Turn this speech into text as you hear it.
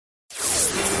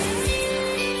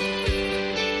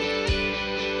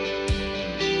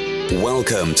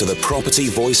Welcome to the Property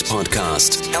Voice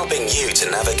Podcast, helping you to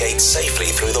navigate safely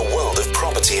through the world of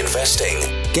property investing.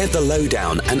 Get the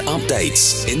lowdown and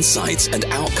updates, insights and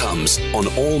outcomes on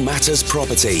all matters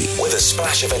property with a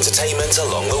splash of entertainment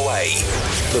along the way.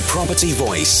 The Property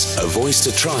Voice, a voice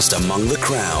to trust among the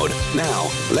crowd.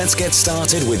 Now, let's get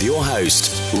started with your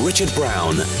host, Richard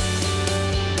Brown.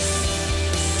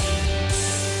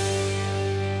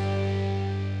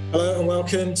 Hello and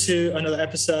welcome to another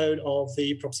episode of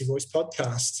the Property Voice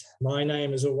Podcast. My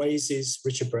name, as always, is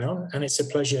Richard Brown, and it's a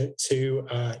pleasure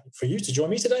for you to join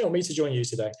me today, or me to join you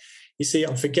today. You see,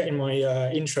 I'm forgetting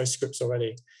my intro scripts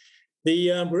already.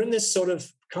 We're in this sort of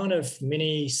kind of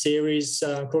mini series,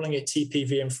 calling it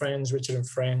TPV and Friends, Richard and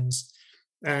Friends.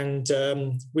 And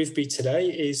with me today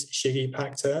is Shiggi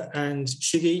Pakter. And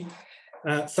Shiggi,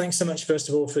 thanks so much, first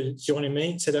of all, for joining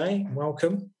me today.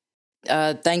 Welcome.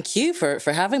 Thank you for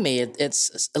having me.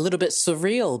 It's a little bit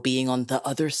surreal being on the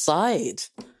other side.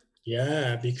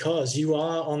 Yeah, because you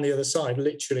are on the other side,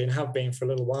 literally, and have been for a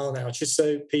little while now. Just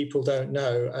so people don't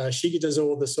know, Shiggi does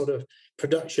all the sort of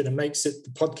production and makes the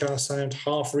podcast sound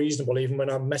half reasonable, even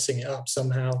when I'm messing it up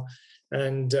somehow.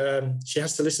 And she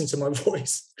has to listen to my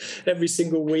voice every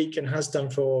single week and has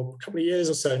done for a couple of years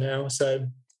or so now. So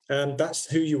that's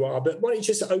who you are. But why don't you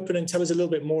just open and tell us a little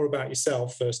bit more about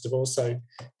yourself, first of all, so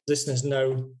listeners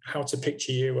know how to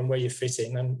picture you and where you fit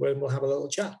in, and we'll have a little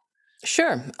chat.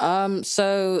 Sure.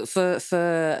 So for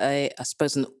I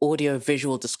suppose an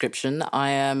audio-visual description,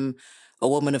 I am a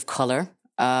woman of color.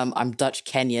 I'm Dutch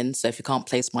Kenyan, so if you can't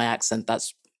place my accent,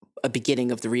 that's a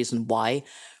beginning of the reason why.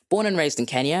 Born and raised in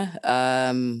Kenya,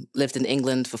 lived in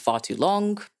England for far too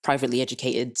long, privately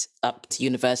educated up to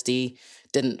university,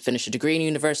 didn't finish a degree in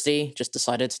university, just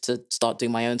decided to start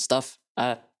doing my own stuff,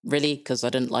 really, because I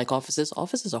didn't like offices.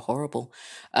 Offices are horrible.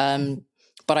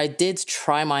 But I did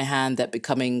try my hand at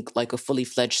becoming like a fully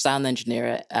fledged sound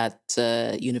engineer at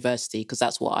university, because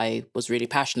that's what I was really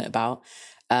passionate about.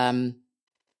 And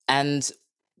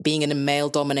being in a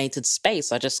male-dominated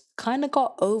space, I just kind of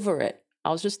got over it.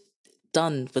 I was just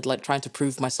done with like trying to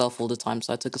prove myself all the time.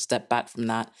 So I took a step back from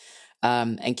that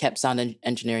and kept sound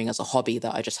engineering as a hobby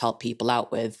that I just help people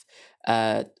out with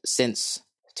since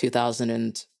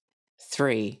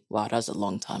 2003. Wow, that was a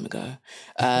long time ago.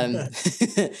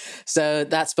 So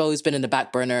that's always been in the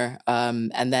back burner.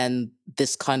 And then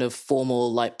this kind of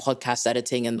formal like podcast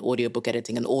editing and audiobook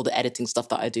editing and all the editing stuff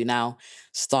that I do now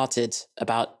started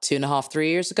about 2.5, 3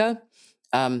 years ago.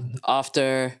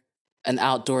 After an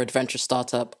outdoor adventure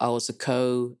startup, I was a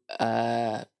co-partner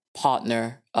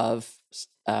of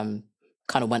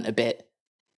kind of went a bit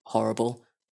horrible.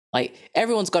 Like,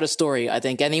 everyone's got a story. I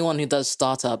think anyone who does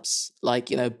startups,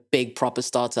 like, you know, big proper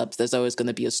startups, there's always going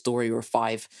to be a story or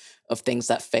 5 of things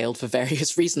that failed for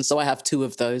various reasons. So I have 2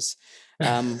 of those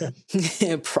prior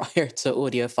to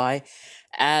AudioFi.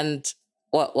 And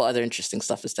what other interesting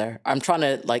stuff is there? I'm trying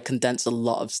to like condense a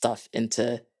lot of stuff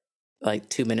into like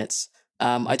 2 minutes.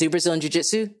 I do Brazilian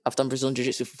Jiu-Jitsu. I've done Brazilian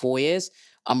Jiu-Jitsu for 4 years.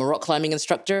 I'm a rock climbing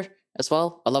instructor as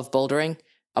well. I love bouldering.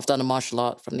 I've done a martial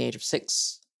art from the age of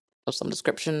 6 of some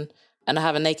description. And I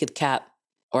have a naked cat,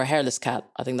 or a hairless cat.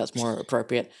 I think that's more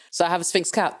appropriate. So I have a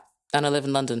Sphinx cat, and I live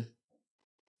in London.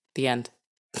 The end.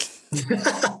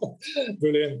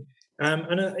 Brilliant.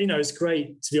 You know, it's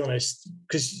great, to be honest,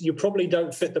 because you probably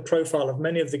don't fit the profile of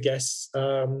many of the guests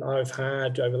I've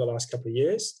had over the last couple of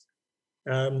years.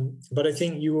 But I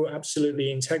think you were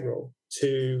absolutely integral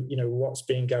to, you know, what's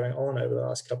been going on over the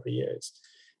last couple of years.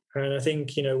 And I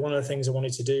think, you know, one of the things I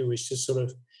wanted to do was just sort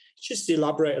of just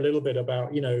elaborate a little bit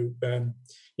about, you know,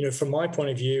 from my point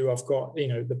of view, I've got, you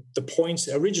know,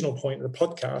 the original point of the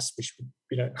podcast, which,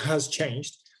 you know, has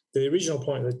changed. The original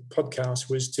point of the podcast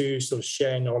was to sort of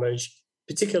share knowledge,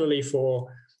 particularly for,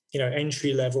 you know,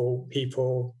 entry level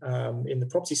people in the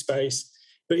property space.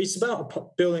 But it's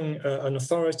about building an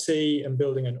authority and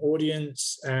building an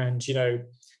audience and, you know,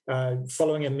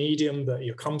 following a medium that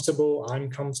you're comfortable, I'm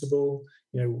comfortable,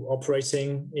 you know,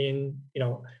 operating in, you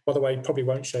know, by the way, probably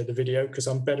won't show the video because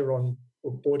I'm better on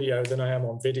audio than I am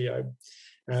on video.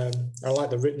 I like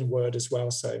the written word as well.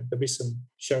 So there'll be some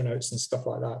show notes and stuff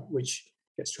like that, which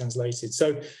gets translated.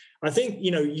 So I think,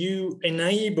 you know, you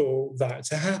enable that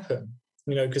to happen,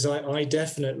 you know, because I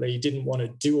definitely didn't want to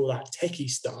do all that techie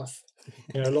stuff.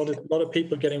 You know, a lot of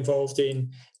people get involved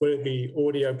in whether it be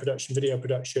audio production, video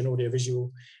production, audio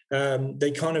visual.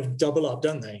 They kind of double up,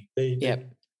 don't they? They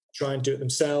try and do it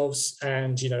themselves.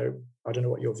 And, you know, I don't know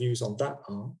what your views on that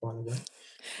are, by the way.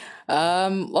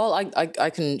 Well, I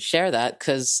can share that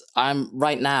because I'm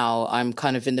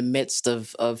kind of in the midst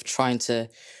of trying to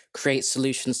create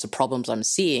solutions to problems I'm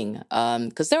seeing.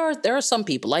 Because there are some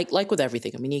people, like with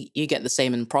everything. I mean, you get the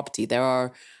same in property. There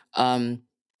are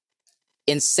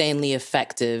insanely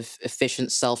effective,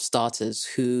 efficient self-starters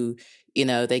who,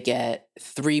 they get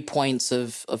 3 points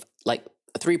of like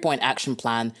a 3-point action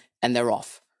plan and they're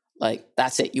off. Like,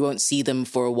 that's it. You won't see them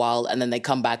for a while, and then they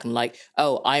come back and like,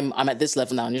 oh, I'm at this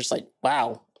level now, and you're just like,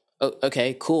 wow,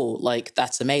 okay, cool. Like,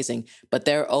 that's amazing. But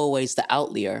they're always the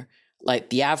outlier. Like,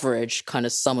 the average kind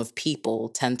of sum of people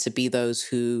tend to be those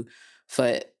who,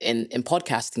 in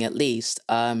podcasting at least,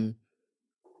 they're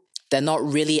not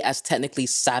really as technically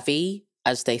savvy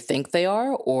as they think they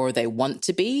are or they want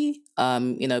to be.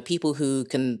 People who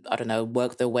can, I don't know,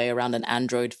 work their way around an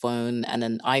Android phone and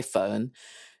an iPhone,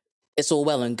 it's all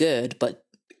well and good, but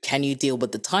can you deal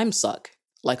with the time suck?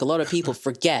 Like, a lot of people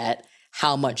forget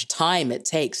how much time it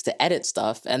takes to edit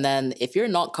stuff. And then if you're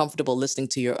not comfortable listening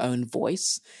to your own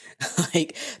voice,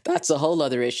 like, that's a whole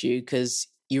other issue, because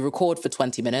you record for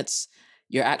 20 minutes.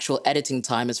 Your actual editing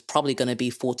time is probably going to be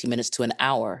 40 minutes to an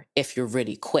hour if you're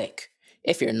really quick.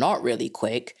 If you're not really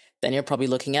quick, then you're probably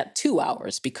looking at 2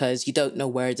 hours, because you don't know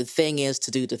where the thing is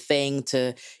to do the thing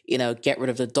to, get rid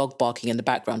of the dog barking in the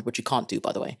background, which you can't do,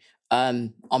 by the way,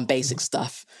 on basic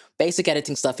stuff, basic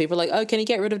editing stuff. People are like, oh, can you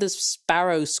get rid of this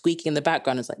sparrow squeaking in the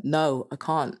background? It's like, no, I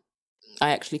can't.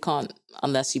 I actually can't,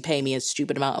 unless you pay me a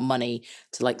stupid amount of money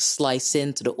to like slice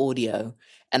into the audio.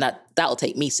 And that'll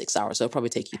take me 6 hours. So it'll probably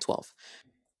take you 12.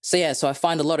 So yeah, so I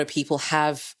find a lot of people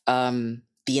have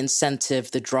the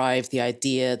incentive, the drive, the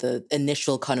idea, the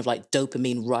initial kind of like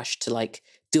dopamine rush to like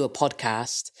do a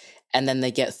podcast, and then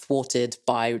they get thwarted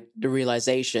by the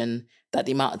realization that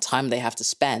the amount of time they have to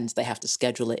spend, they have to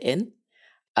schedule it in.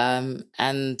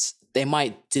 And they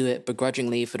might do it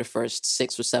begrudgingly for the first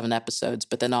 6 or 7 episodes,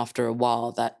 but then after a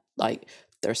while, that like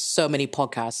there's so many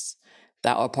podcasts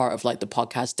that are part of like the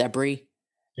podcast debris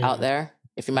out there.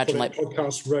 If you imagine like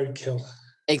podcast roadkill.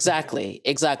 Exactly.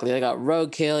 They got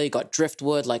roadkill, you got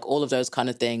driftwood, like all of those kind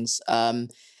of things. And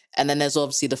then there's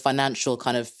obviously the financial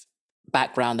kind of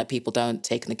background that people don't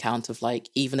take into account of, like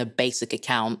even a basic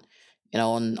account,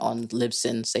 on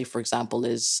Libsyn, say for example,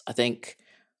 is I think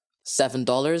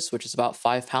 $7, which is about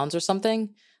 £5 or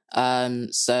something.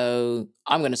 So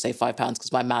I'm going to say £5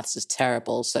 because my maths is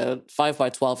terrible. So 5 by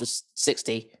 12 is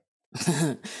 60.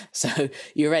 So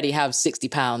you already have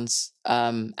 £60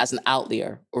 as an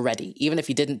outlier already, even if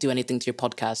you didn't do anything to your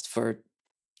podcast for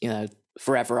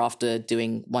forever after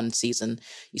doing one season.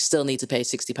 You still need to pay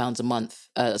 £60 a month,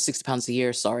 £60 a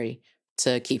year, sorry,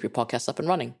 to keep your podcast up and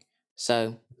running.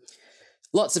 So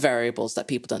lots of variables that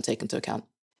people don't take into account.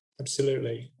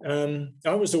 Absolutely.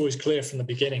 I was always clear from the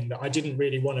beginning that I didn't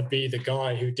really want to be the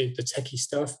guy who did the techie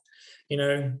stuff.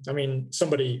 I mean,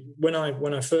 when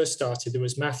I first started, there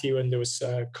was Matthew and there was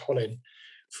Colin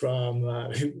from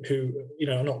who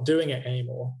are not doing it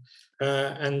anymore,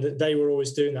 and they were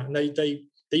always doing that. And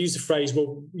they use the phrase,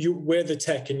 "Well, we're the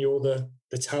tech and you're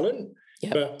the talent."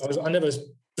 Yep. But I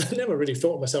never really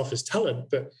thought of myself as talent,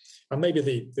 but I'm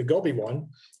maybe the gobby one,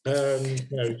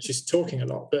 just talking a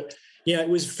lot. But it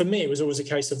was, for me, it was always a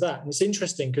case of that. And it's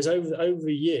interesting because over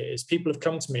the years, people have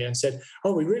come to me and said,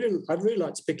 oh, I'd really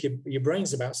like to pick your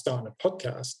brains about starting a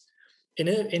podcast.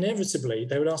 Inevitably,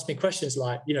 they would ask me questions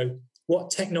like,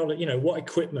 what technology, what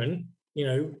equipment,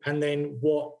 and then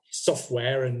what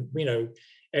software and,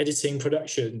 editing,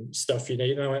 production stuff,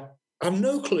 I have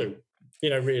no clue,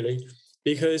 really,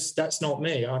 because that's not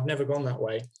me. I've never gone that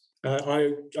way.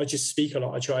 I just speak a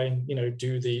lot. I try and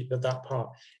do that part,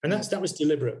 and that was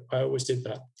deliberate. I always did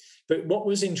that. But what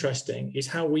was interesting is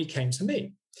how we came to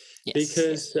meet,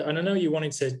 because and I know you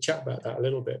wanted to chat about that a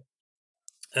little bit,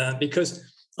 because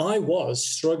I was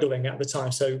struggling at the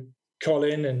time. So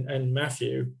Colin and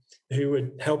Matthew, who were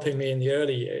helping me in the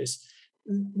early years,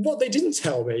 what they didn't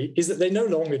tell me is that they no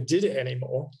longer did it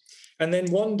anymore. And then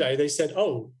one day they said,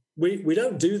 "Oh, we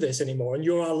don't do this anymore, and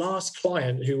you're our last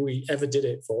client who we ever did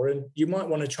it for, and you might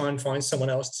want to try and find someone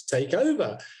else to take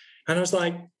over." And I was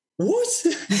like, what?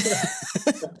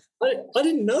 I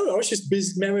didn't know. I was just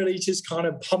merrily just kind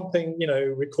of pumping,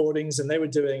 recordings, and they were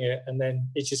doing it, and then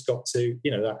it just got to,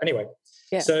 that. Anyway,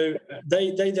 So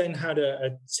they then had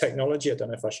a technology. I don't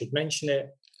know if I should mention it.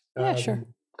 Yeah, sure.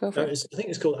 Go for it. I think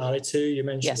it's called Ali2. You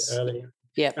mentioned it earlier.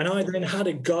 Yeah. And I then had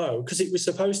a go, because it was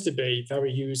supposed to be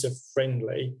very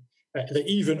user-friendly, that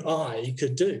even I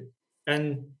could do.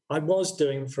 And I was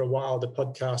doing for a while the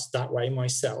podcast that way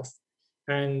myself.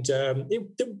 And,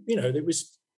 it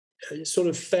was sort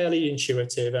of fairly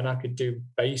intuitive, and I could do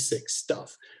basic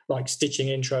stuff like stitching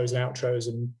intros and outros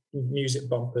and music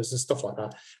bumpers and stuff like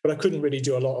that. But I couldn't really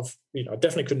do a lot of, I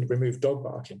definitely couldn't remove dog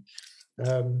barking.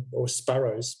 or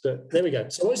sparrows. But there we go.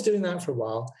 So I was doing that for a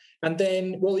while. And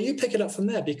then, well, you pick it up from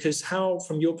there, because how,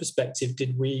 from your perspective,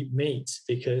 did we meet?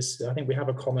 Because I think we have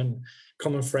a common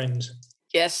friend.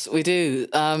 Yes, we do.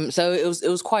 So it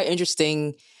was quite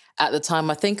interesting at the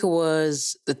time. I think it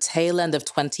was the tail end of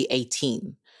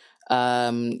 2018,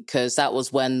 because that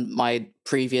was when my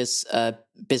previous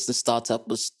business startup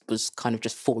was kind of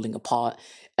just falling apart,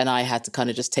 and I had to kind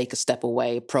of just take a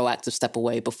proactive step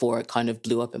away before it kind of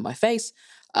blew up in my face.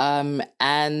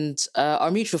 And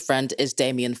our mutual friend is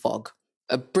Damien Fogg,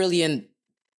 a brilliant,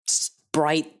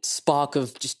 bright spark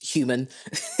of just human.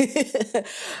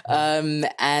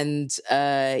 And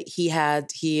he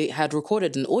had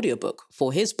recorded an audiobook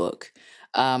for his book,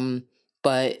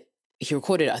 but he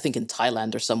recorded it, I think, in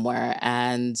Thailand or somewhere,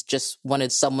 and just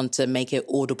wanted someone to make it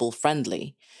Audible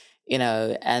friendly,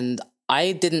 and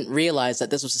I didn't realize that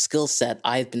this was a skill set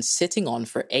I had been sitting on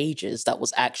for ages that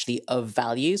was actually of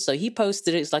value. So he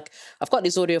posted it. It's like, I've got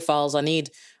these audio files. I need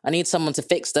someone to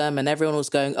fix them. And everyone was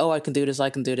going, oh, I can do this. I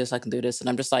can do this. I can do this. And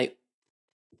I'm just like,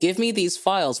 give me these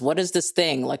files. What is this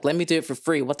thing? Like, let me do it for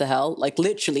free. What the hell? Like,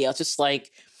 literally, I was just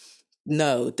like,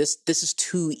 no, this is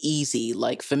too easy.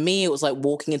 Like, for me, it was like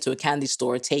walking into a candy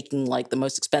store, taking like the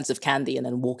most expensive candy and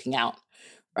then walking out.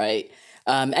 Right.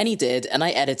 And he did. And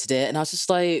I edited it. And I was just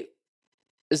like,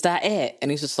 is that it?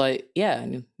 And he's just like, yeah.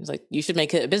 And he's like, you should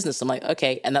make it a business. I'm like,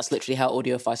 okay. And that's literally how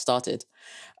Audiofi started,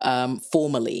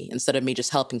 formally, instead of me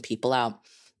just helping people out.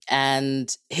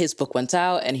 And his book went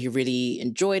out and he really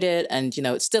enjoyed it. And,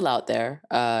 it's still out there.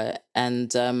 The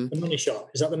Money Shot.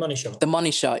 Is that The Money Shot? The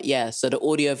Money Shot, yeah. So the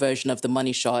audio version of The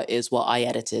Money Shot is what I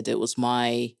edited. It was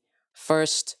my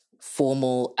first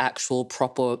formal, actual,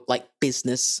 proper, like,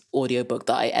 business audiobook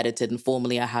that I edited. And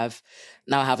formally, I have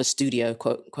a studio,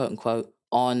 quote unquote,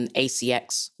 on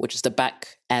ACX, which is the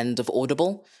back end of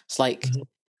Audible. It's like,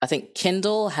 I think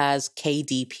Kindle has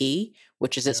KDP,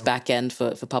 which is its back end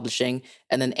for publishing.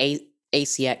 And then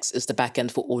ACX is the back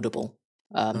end for Audible.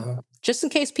 Just in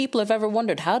case people have ever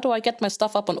wondered, how do I get my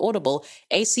stuff up on Audible?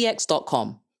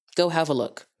 ACX.com. Go have a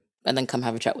look. And then come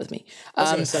have a chat with me. I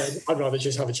was going to say, I'd rather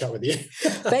just have a chat with you.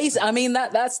 I mean,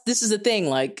 this is the thing,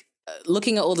 like,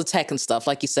 looking at all the tech and stuff,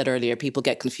 like you said earlier, people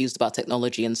get confused about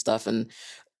technology and stuff. And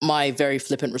my very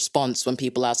flippant response when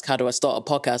people ask, how do I start a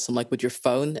podcast? I'm like, with your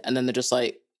phone. And then they're just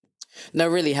like, no,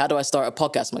 really, how do I start a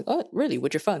podcast? I'm like, oh, really,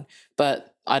 with your phone?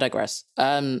 But I digress.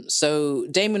 So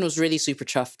Damon was really super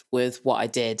chuffed with what I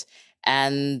did.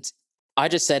 And I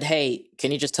just said, hey,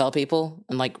 can you just tell people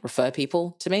and like refer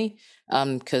people to me?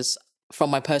 Because from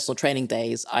my personal training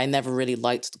days, I never really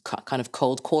liked the kind of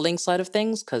cold calling side of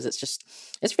things, because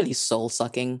it's really soul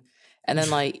sucking. And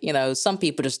then, like, some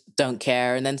people just don't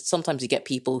care. And then sometimes you get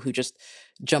people who just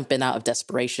jump in out of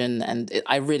desperation. And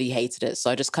I really hated it. So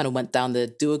I just kind of went down the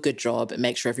do a good job and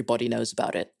make sure everybody knows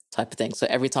about it type of thing. So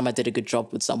every time I did a good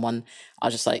job with someone, I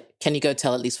was just like, can you go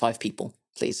tell at least 5 people,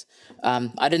 please?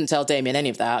 I didn't tell Damien any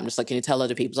of that. I'm just like, can you tell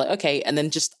other people? It's like, okay. And then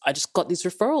I just got these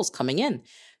referrals coming in.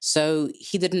 So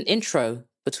he did an intro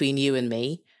between you and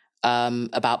me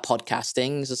about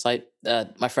podcasting. It's just like,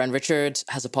 my friend Richard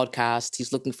has a podcast.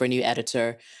 He's looking for a new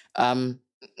editor. Go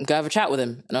have a chat with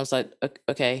him. And I was like,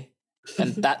 okay.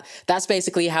 And that's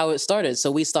basically how it started.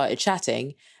 So we started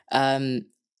chatting.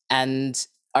 And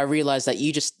I realized that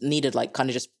you just needed like kind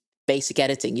of just basic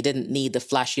editing. You didn't need the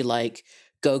flashy, like,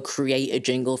 go create a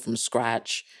jingle from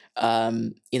scratch. Go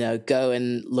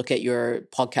and look at your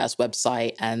podcast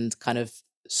website and kind of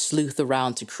sleuth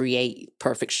around to create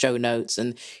perfect show notes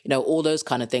and, all those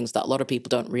kind of things that a lot of people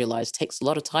don't realize takes a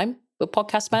lot of time with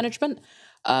podcast management.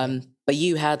 But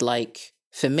you had, like,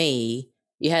 for me,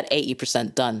 you had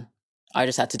 80% done. I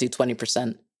just had to do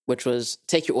 20%, which was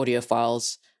take your audio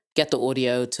files, get the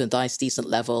audio to a nice, decent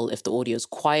level. If the audio is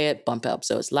quiet, bump it up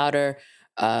so it's louder.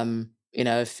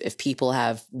 If people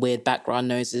have weird background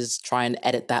noises, try and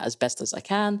edit that as best as I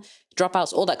can.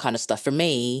 Dropouts, all that kind of stuff. For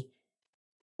me,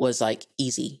 was like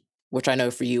easy, which I know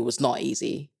for you was not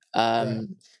easy. So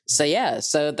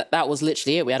that was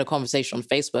literally it. We had a conversation on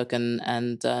Facebook and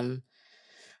I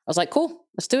was like, cool,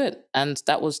 let's do it. And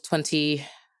that was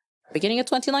beginning of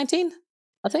 2019,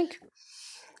 I think.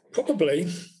 Probably.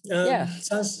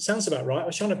 Sounds about right. I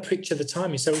was trying to picture the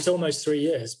timing. So it's almost 3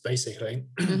 years, basically.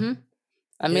 Mm-hmm.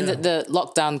 I mean, the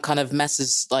lockdown kind of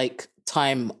messes like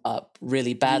time up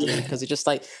really badly because it's just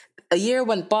like a year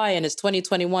went by and it's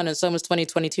 2021 and it's almost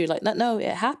 2022. Like, no, it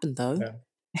happened though.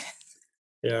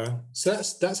 Yeah. So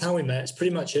that's how we met. It's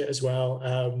pretty much it as well.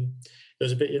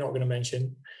 There's a bit you're not going to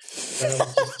mention.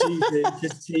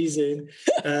 Just teasing.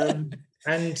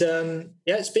 And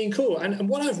yeah, it's been cool. And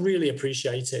what I've really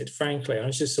appreciated, frankly, I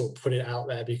just sort of put it out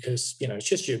there because, it's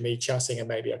just you and me chatting and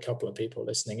maybe a couple of people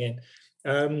listening in,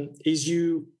 is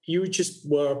you just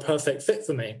were a perfect fit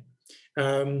for me.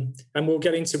 And we'll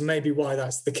get into maybe why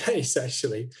that's the case,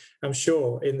 actually, I'm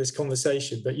sure, in this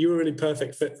conversation. But you were a really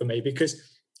perfect fit for me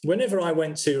because whenever I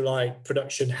went to like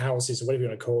production houses or whatever you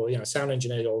want to call it, sound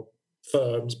engineer or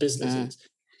firms, businesses,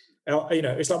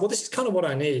 it's like, well, this is kind of what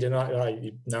I need. And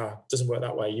no, it doesn't work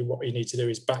that way. What you need to do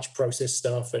is batch process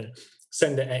stuff and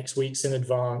send it X weeks in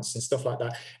advance and stuff like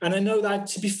that. And I know that,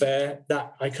 to be fair,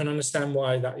 that I can understand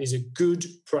why that is a good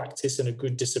practice and a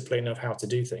good discipline of how to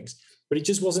do things. But it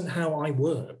just wasn't how I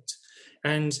worked.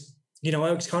 And,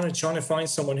 I was kind of trying to find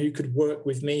someone who could work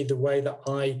with me the way that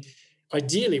I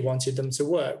ideally wanted them to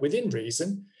work within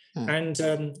reason. And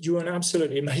you were an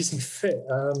absolutely amazing fit.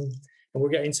 And we'll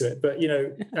get into it. But,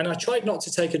 and I tried not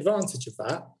to take advantage of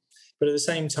that. But at the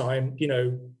same time,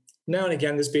 now and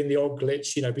again, there's been the odd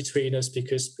glitch, between us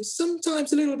because it's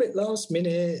sometimes a little bit last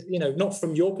minute, not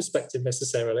from your perspective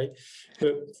necessarily,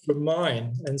 but from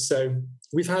mine. And so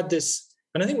we've had this,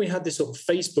 and I think we had this sort of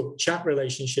Facebook chat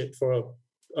relationship for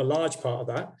a large part of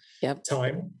that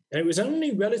time. And it was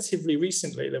only relatively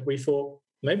recently that we thought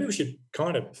maybe we should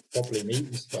kind of properly meet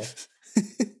and stuff.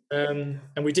 And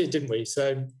we did, didn't we?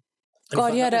 So...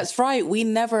 God, yeah, that's right. We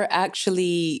never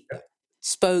actually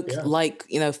spoke like,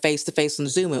 face to face on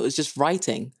Zoom. It was just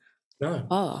writing. No.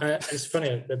 It's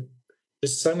funny.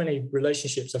 There's so many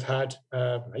relationships I've had,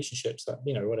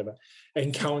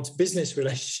 business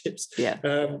relationships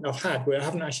I've had where I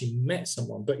haven't actually met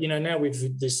someone. But, now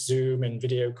with this Zoom and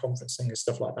video conferencing and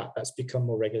stuff like that, that's become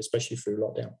more regular, especially through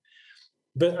lockdown.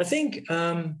 But I think...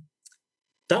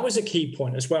 that was a key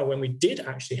point as well when we did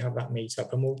actually have that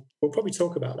meetup, and we'll probably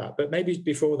talk about that, but maybe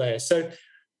before there. So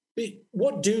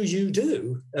what do you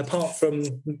do apart from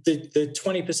the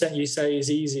 20% you say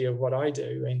is easy of what I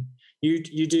do? And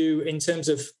you do in terms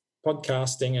of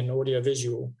podcasting and audio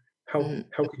visual, how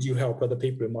could you help other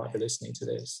people who might be listening to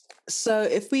this? So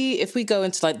if we go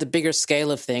into like the bigger scale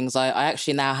of things, I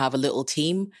actually now have a little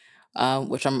team.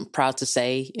 Which I'm proud to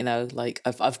say, like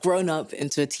I've grown up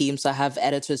into a team, so I have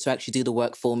editors who actually do the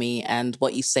work for me. And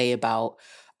what you say about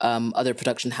other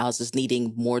production houses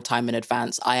needing more time in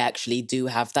advance, I actually do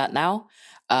have that now.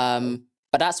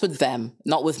 But that's with them,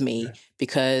 not with me,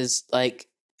 because like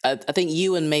I think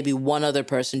you and maybe one other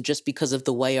person, just because of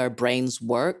the way our brains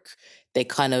work, they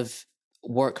kind of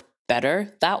work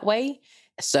better that way.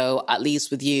 So at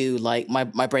least with you, like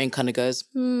my brain kind of goes,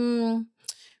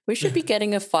 we should be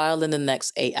getting a file in the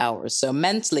next 8 hours. So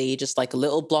mentally, just like a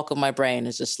little block of my brain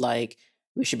is just like,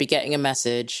 we should be getting a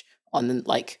message on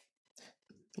like,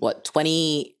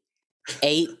 28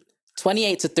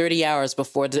 to 30 hours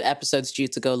before the episode's due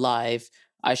to go live.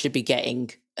 I should be getting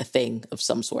a thing of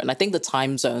some sort. And I think the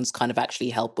time zones kind of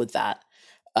actually help with that.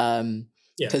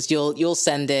 Because you'll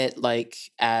send it like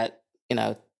at,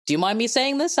 do you mind me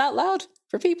saying this out loud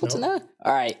for people to know?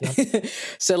 All right. No.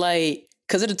 So like,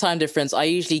 because of the time difference, I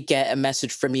usually get a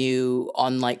message from you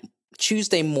on like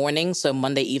Tuesday morning. So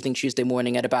Monday evening, Tuesday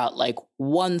morning at about like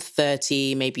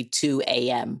 1:30, maybe 2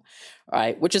 a.m.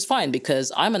 Right, which is fine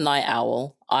because I'm a night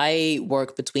owl. I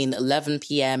work between 11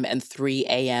 p.m. and 3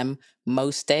 a.m.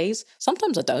 most days.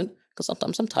 Sometimes I don't because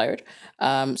sometimes I'm tired.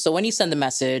 So when you send a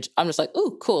message, I'm just like,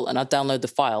 oh, cool. And I'll download the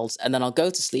files and then I'll go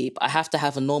to sleep. I have to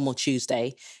have a normal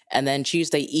Tuesday. And then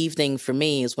Tuesday evening for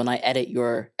me is when I edit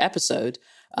your episode.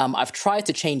 I've tried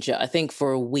to change it. I think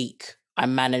for a week, I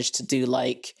managed to do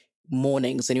like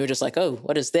mornings and you were just like, oh,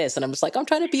 what is this? And I'm just like, I'm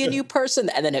trying to be a new person.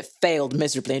 And then it failed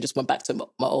miserably and just went back to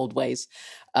my old ways.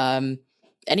 And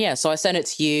yeah, so I sent it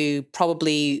to you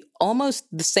probably almost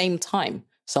the same time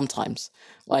sometimes.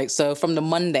 Like, so from the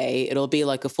Monday, it'll be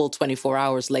like a full 24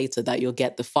 hours later that you'll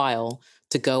get the file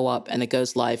to go up and it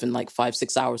goes live in like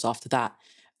 5-6 hours after that.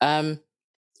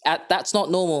 That's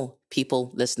not normal,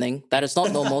 people listening. That is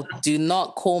not normal. Do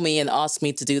not call me and ask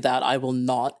me to do that. I will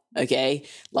not, okay?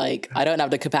 Like, I don't have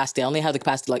the capacity. I only have the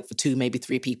capacity like for 2, maybe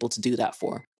 3 people to do that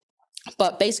for.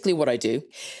 But basically what I do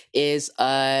is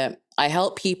I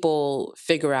help people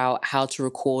figure out how to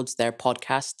record their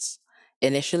podcasts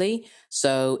initially.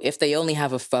 So if they only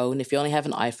have a phone, if you only have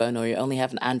an iPhone or you only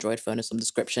have an Android phone of some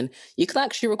description, you can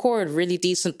actually record really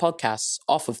decent podcasts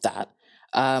off of that.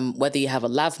 Whether you have a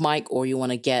lav mic or you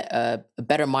want to get a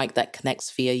better mic that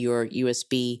connects via your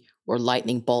USB or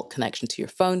lightning bolt connection to your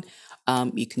phone,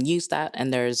 you can use that.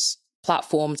 And there's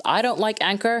platforms. I don't like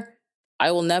Anchor.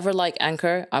 I will never like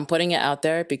Anchor. I'm putting it out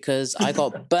there because I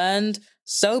got burned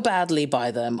so badly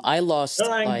by them. I lost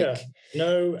No Anchor. like...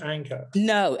 No Anchor.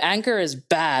 No, Anchor is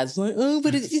bad. It's like, oh,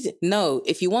 but no,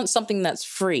 if you want something that's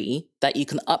free that you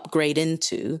can upgrade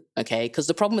into, okay, because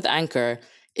the problem with Anchor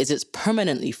is it's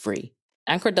permanently free.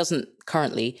 Anchor doesn't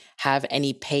currently have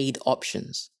any paid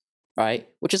options, right?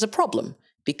 Which is a problem,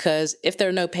 because if there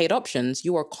are no paid options,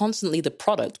 you are constantly the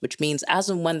product, which means as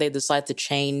and when they decide to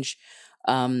change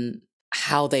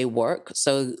how they work.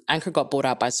 So Anchor got bought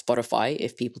out by Spotify,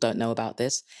 if people don't know about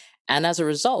this. And as a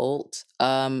result,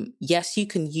 yes, you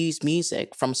can use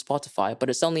music from Spotify, but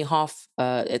it's only half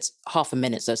a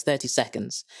minute, so it's 30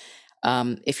 seconds.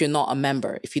 If you're not a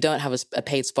member, if you don't have a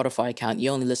paid Spotify account, you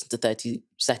only listen to 30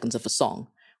 seconds of a song,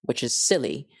 which is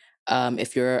silly.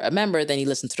 If you're a member, then you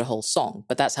listen to the whole song.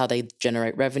 But that's how they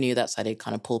generate revenue. That's how they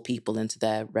kind of pull people into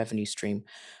their revenue stream.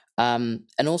 And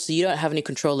also, you don't have any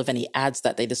control of any ads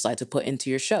that they decide to put into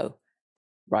your show,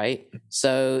 right?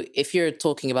 So if you're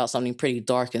talking about something pretty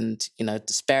dark and,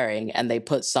 despairing, and they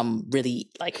put some really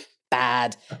like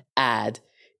bad ad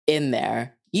in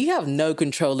there, you have no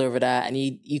control over that, and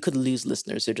you could lose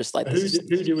listeners who are just like,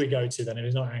 who do we go to then if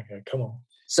it's not Anchor? Come on.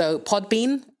 So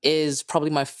Podbean is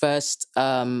probably my first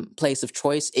place of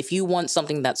choice. If you want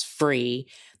something that's free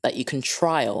that you can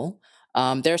trial,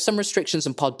 there are some restrictions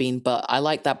in Podbean, but I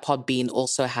like that Podbean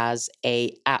also has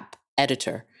a app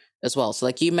editor as well. So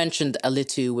like you mentioned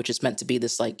Alitu, which is meant to be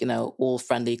this like, all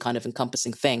friendly kind of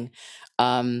encompassing thing.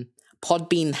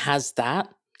 Podbean has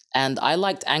that. And I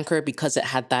liked Anchor because it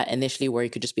had that initially where you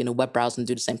could just be in a web browser and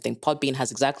do the same thing. Podbean has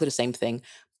exactly the same thing,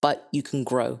 but you can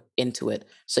grow into it.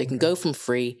 So you can go from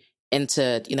free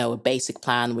into, a basic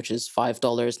plan, which is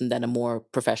 $5, and then a more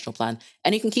professional plan.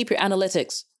 And you can keep your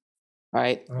analytics,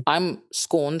 right? I'm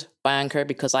scorned by Anchor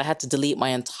because I had to delete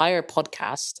my entire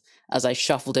podcast as I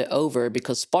shuffled it over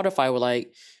because Spotify were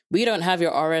like, we don't have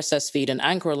your RSS feed, and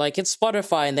Anchor were like, it's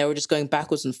Spotify, and they were just going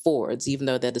backwards and forwards, even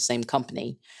though they're the same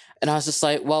company. And I was just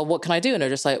like, well, what can I do? And they're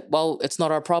just like, well, it's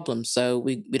not our problem, so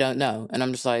we don't know. And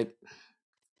I'm just like,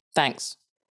 thanks.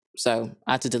 So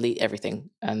I had to delete everything.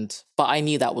 But I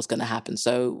knew that was going to happen.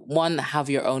 So one,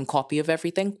 have your own copy of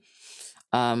everything,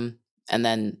 and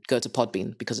then go to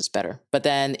Podbean because it's better. But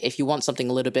then if you want something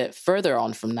a little bit further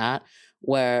on from that,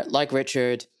 where like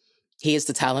Richard, he is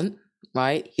the talent,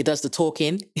 right? He does the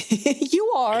talking.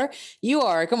 You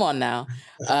are, come on now.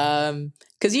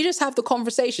 Because you just have the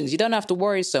conversations. You don't have to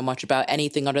worry so much about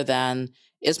anything other than,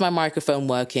 is my microphone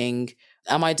working?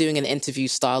 Am I doing an interview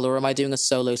style or am I doing a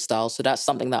solo style? So that's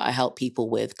something that I help people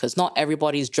with, because not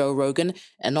everybody's Joe Rogan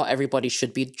and not everybody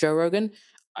should be Joe Rogan.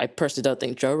 I personally don't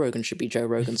think Joe Rogan should be Joe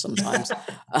Rogan sometimes.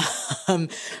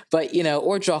 But,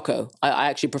 or Jocko. I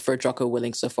actually prefer Jocko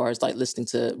Willink so far as like listening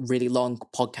to really long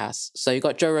podcasts. So you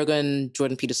got Joe Rogan,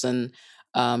 Jordan Peterson,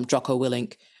 Jocko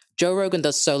Willink. Joe Rogan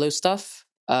does solo stuff.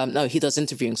 No, he does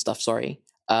interviewing stuff, sorry.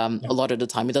 A lot of the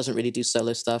time, he doesn't really do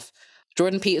solo stuff.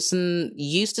 Jordan Peterson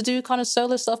used to do kind of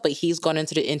solo stuff, but he's gone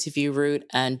into the interview route,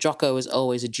 and Jocko is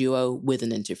always a duo with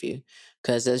an interview,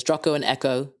 because there's Jocko and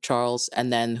Echo, Charles,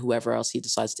 and then whoever else he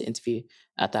decides to interview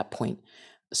at that point.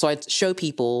 So I show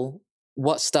people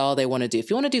what style they want to do. If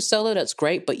you want to do solo, that's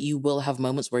great, but you will have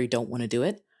moments where you don't want to do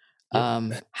it.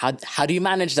 How do you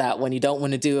manage that when you don't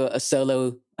want to do a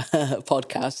solo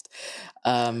podcast?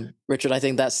 Richard, I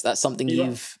think that's something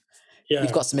you've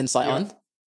got some insight on.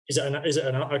 Is it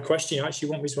a question you actually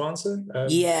want me to answer?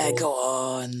 Go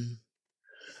on.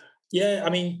 Yeah, I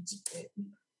mean,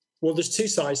 well, there's two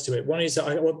sides to it. One is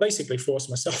I basically force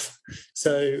myself.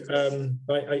 So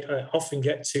I often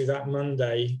get to that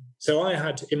Monday. So I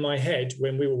had in my head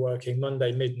when we were working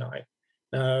Monday midnight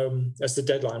as the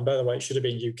deadline. By the way, it should have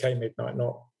been UK midnight,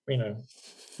 not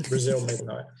Brazil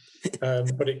midnight.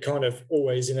 But it kind of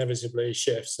always inevitably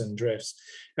shifts and drifts.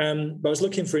 But I was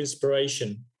looking for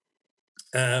inspiration.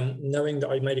 Knowing that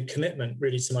I made a commitment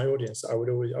really to my audience,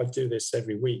 I'd do this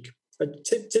every week. I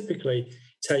typically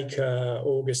take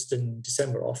August and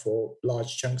December off, or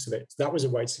large chunks of it. That was a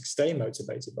way to stay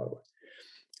motivated, by the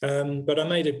way. But I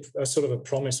made a sort of a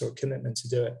promise or a commitment to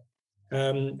do it.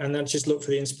 And then just look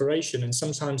for the inspiration. And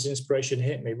sometimes inspiration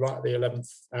hit me right at the 11th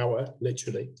hour,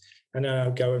 literally. And then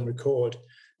I'll go and record.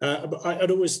 But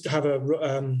I'd always have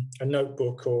a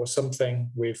notebook or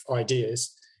something with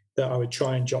ideas that I would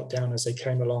try and jot down as they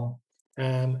came along.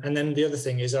 And then the other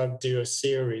thing is I'd do a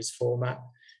series format.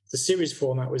 The series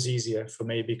format was easier for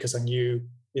me because I knew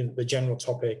the general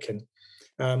topic.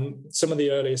 And some of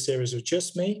the earlier series were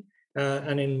just me.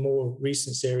 And in more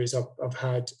recent series, I've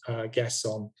had guests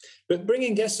on. But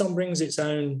bringing guests on brings its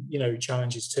own,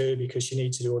 challenges too, because you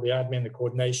need to do all the admin, the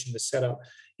coordination, the setup,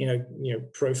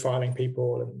 profiling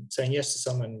people and saying yes to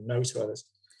some and no to others.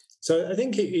 So I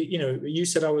think, you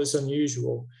said I was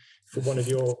unusual for one of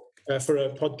your, for a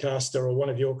podcaster or one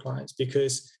of your clients,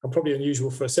 because I'm probably unusual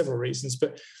for several reasons,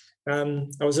 but I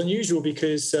was unusual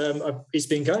because it's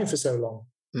been going for so long.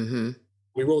 Mm-hmm.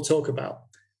 We will talk about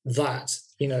that,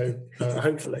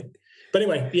 hopefully. But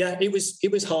anyway, yeah, it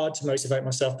was hard to motivate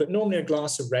myself, but normally a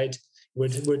glass of red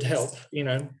would help,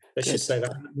 let's just say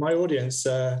that. My audience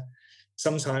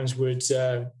sometimes would,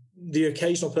 the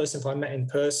occasional person, if I met in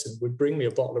person, would bring me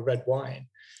a bottle of red wine.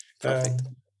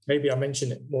 Maybe I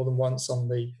mentioned it more than once on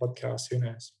the podcast, who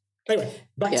knows? Anyway,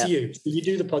 back to you. So you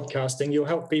do the podcasting, you'll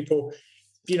help people,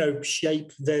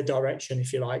 shape their direction,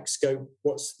 if you like, scope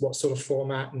what sort of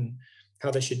format and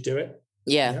how they should do it.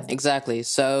 Yeah, exactly.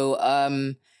 So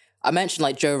I mentioned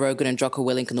like Joe Rogan and Jocko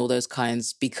Willink and all those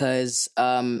kinds because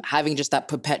having just that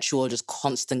perpetual, just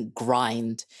constant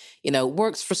grind,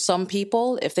 works for some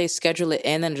people if they schedule it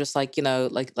in and just like,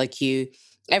 like you,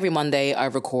 every Monday I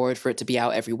record for it to be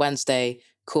out every Wednesday.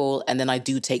 Cool. And then I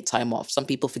do take time off. Some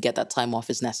people forget that time off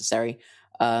is necessary.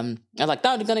 I'm like,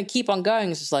 no, they're going to keep on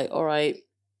going. It's just like, all right,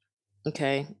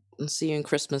 okay, I'll see you at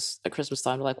Christmas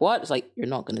time. They're like, what? It's like, you're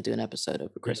not going to do an episode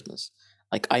over Christmas.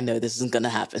 Like, I know this isn't going to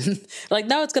happen. Like,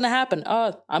 no, it's going to happen.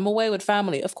 Oh, I'm away with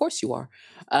family. Of course you are.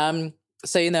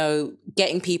 So,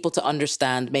 getting people to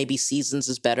understand maybe seasons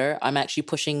is better. I'm actually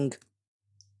pushing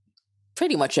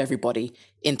pretty much everybody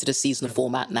into the seasonal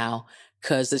format now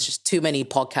because there's just too many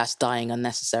podcasts dying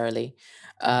unnecessarily.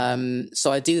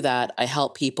 So I do that. I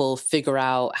help people figure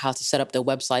out how to set up their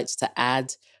websites to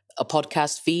add a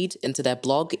podcast feed into their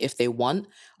blog if they want.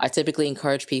 I typically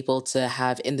encourage people to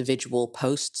have individual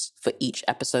posts for each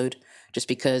episode, just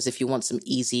because if you want some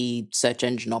easy search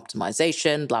engine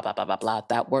optimization, blah, blah, blah, blah, blah,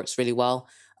 that works really well.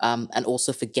 And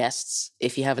also for guests,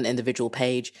 if you have an individual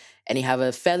page and you have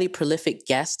a fairly prolific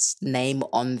guest's name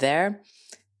on there,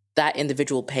 that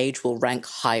individual page will rank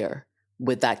higher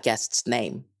with that guest's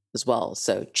name as well.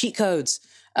 So cheat codes.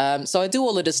 So I do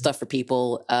all of this stuff for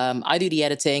people. I do the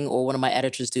editing, or one of my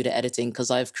editors do the editing, because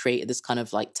I've created this kind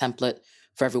of like template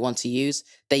for everyone to use.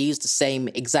 They use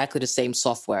exactly the same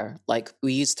software. Like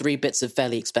we use 3 bits of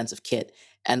fairly expensive kit,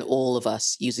 and all of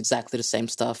us use exactly the same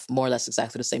stuff, more or less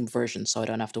exactly the same version. So I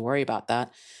don't have to worry about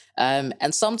that.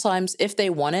 And sometimes if they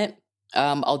want it,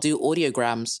 I'll do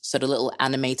audiograms. So the little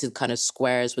animated kind of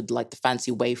squares with like the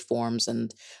fancy waveforms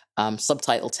and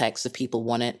subtitle text if people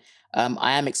want it.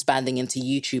 I am expanding into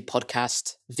YouTube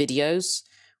podcast videos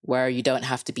where you don't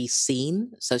have to be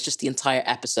seen. So it's just the entire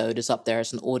episode is up there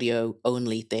as an audio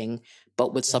only thing,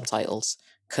 but with subtitles,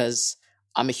 because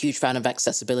I'm a huge fan of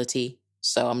accessibility.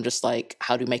 So I'm just like,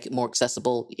 how do you make it more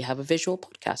accessible? You have a visual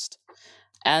podcast.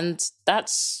 And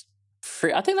that's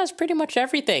I think that's pretty much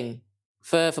everything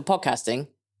for podcasting.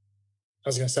 I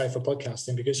was going to say for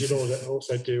podcasting, because you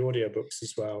also do audiobooks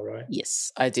as well, right?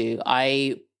 Yes, I do.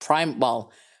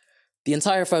 The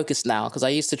entire focus now, because I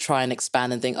used to try and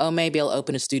expand and think, oh, maybe I'll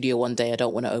open a studio one day. I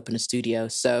don't want to open a studio.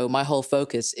 So my whole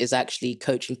focus is actually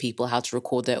coaching people how to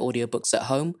record their audiobooks at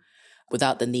home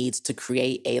without the need to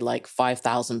create a like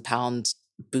 £5,000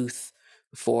 booth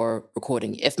for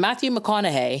recording. If Matthew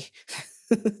McConaughey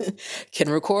can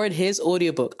record his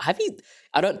audiobook,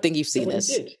 I don't think you've seen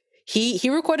this. He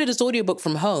recorded his audiobook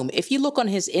from home. If you look on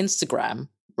his Instagram,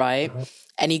 right,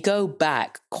 and you go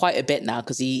back quite a bit now,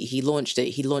 because he launched it.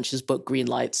 He launched his book Green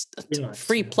Lights.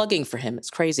 Free plugging for him. It's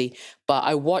crazy. But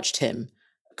I watched him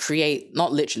create,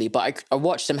 not literally, but I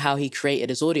watched him how he created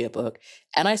his audiobook,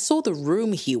 and I saw the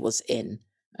room he was in.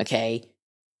 Okay,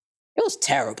 it was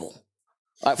terrible.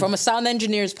 Like, from a sound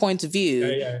engineer's point of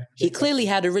view, he clearly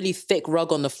had a really thick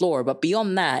rug on the floor. But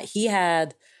beyond that, he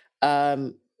had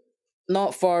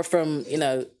not far from,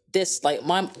 this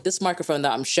microphone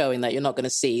that I'm showing that you're not going to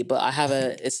see, but I have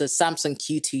it's a Samsung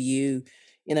Q2U,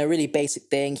 really basic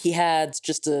thing. He had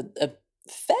just a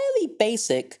fairly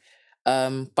basic,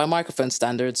 by microphone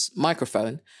standards,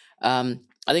 microphone. I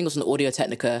think it was an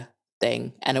Audio-Technica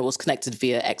thing, and it was connected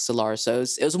via XLR. So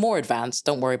it was more advanced.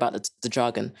 Don't worry about the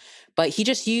jargon. But he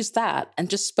just used that and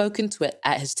just spoke into it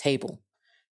at his table.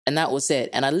 And that was it.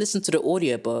 And I listened to the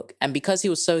audiobook, and because he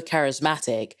was so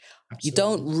charismatic, you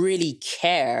don't really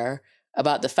care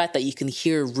about the fact that you can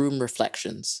hear room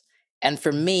reflections. And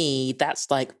for me,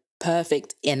 that's like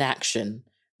perfect inaction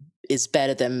is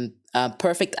better than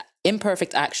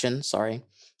imperfect action. Sorry.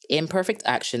 Imperfect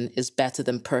action is better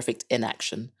than perfect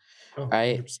inaction.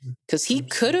 Right? Because he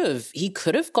could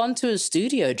have gone to a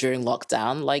studio during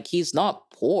lockdown. Like, he's not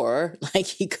poor. Like,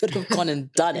 he could have gone and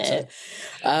done it.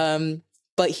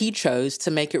 But he chose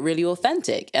to make it really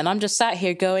authentic. And I'm just sat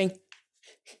here going,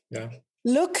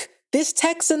 look, this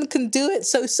Texan can do it,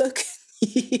 so can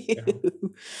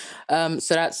you. So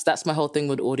that's my whole thing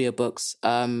with audiobooks.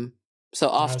 So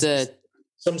after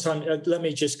sometimes, let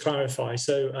me just clarify.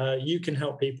 So you can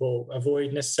help people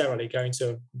avoid necessarily going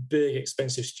to a big,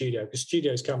 expensive studio, because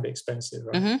studios can be expensive,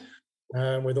 right?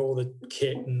 With all the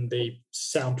kit and the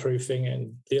soundproofing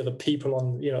and the other people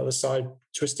on the other side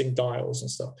twisting dials and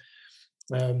stuff.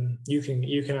 You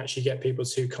can actually get people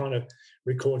to kind of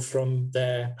record from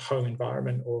their home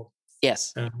environment, or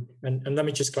yes. And let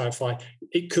me just clarify: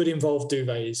 it could involve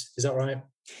duvets. Is that right?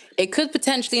 It could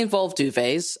potentially involve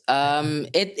duvets.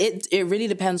 It really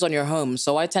depends on your home.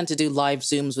 So I tend to do live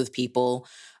Zooms with people,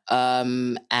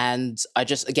 and I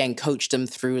just again coach them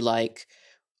through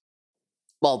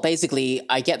basically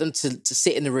I get them to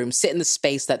sit in the room, sit in the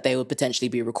space that they would potentially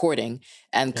be recording,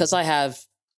 and because I have,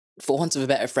 for want of a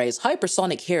better phrase,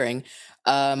 hypersonic hearing,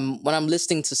 when I'm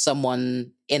listening to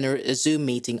someone in a Zoom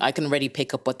meeting, I can already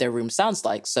pick up what their room sounds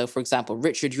like. So, for example,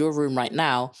 Richard, your room right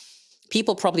now,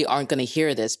 people probably aren't going to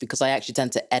hear this because I actually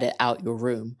tend to edit out your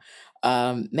room.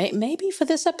 Maybe for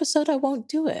this episode, I won't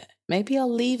do it. Maybe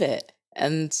I'll leave it,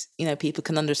 and people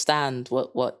can understand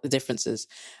what the difference is.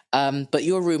 But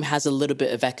your room has a little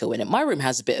bit of echo in it. My room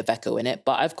has a bit of echo in it,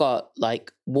 but I've got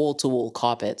like wall-to-wall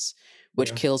carpets,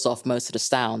 which kills off most of the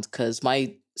sound because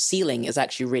my ceiling is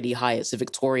actually really high. It's a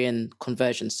Victorian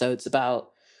conversion. So it's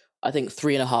about, I think,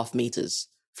 3.5 meters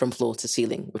from floor to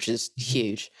ceiling, which is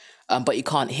huge. But you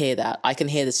can't hear that. I can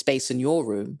hear the space in your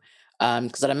room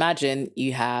because I'd imagine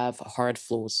you have hard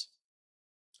floors.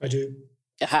 I do.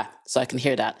 Aha, so I can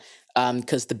hear that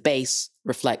because the bass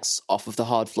reflects off of the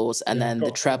hard floors and then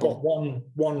the treble. I've got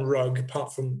one rug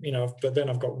apart from, but then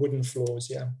I've got wooden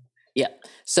floors, Yeah.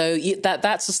 So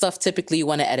that's the stuff typically you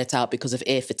want to edit out because of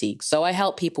ear fatigue. So I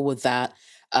help people with that.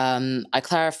 I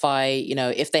clarify,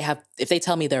 if they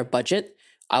tell me their budget,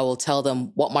 I will tell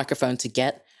them what microphone to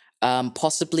get.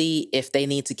 Possibly if they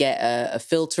need to get a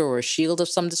filter or a shield of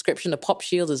some description. A pop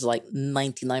shield is like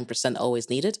 99% always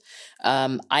needed.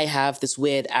 I have this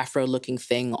weird afro looking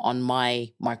thing on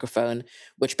my microphone,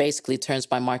 which basically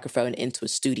turns my microphone into a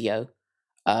studio.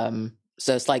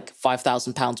 So it's like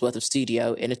 £5,000 worth of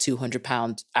studio in a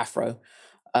 200-pound afro,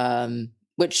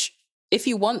 which if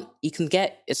you want, you can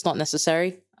get. It's not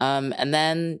necessary. And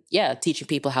then, teaching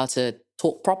people how to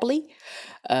talk properly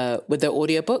with their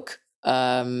audiobook,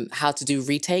 how to do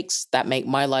retakes that make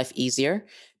my life easier,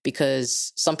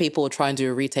 because some people will try and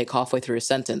do a retake halfway through a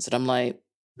sentence. And I'm like,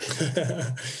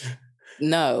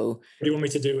 no. What do you want me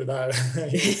to do with that?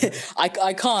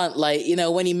 I can't,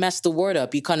 when you mess the word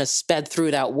up, you kind of sped through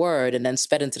that word and then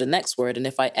sped into the next word. And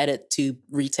if I edit 2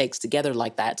 retakes together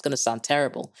like that, it's going to sound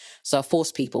terrible. So I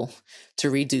force people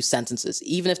to redo sentences.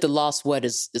 Even if the last word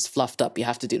is fluffed up, you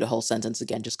have to do the whole sentence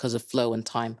again just because of flow and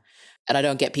time. And I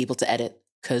don't get people to edit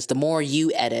because the more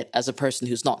you edit as a person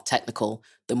who's not technical,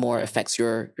 the more it affects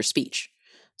your speech.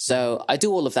 So I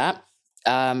do all of that.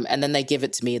 And then they give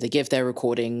it to me. They give their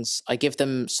recordings. I give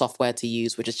them software to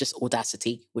use, which is just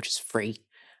Audacity, which is free.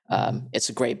 It's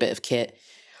a great bit of kit.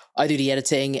 I do the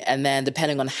editing, and then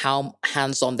depending on how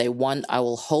hands-on they want, I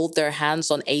will hold their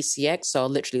hands on ACX. So I'll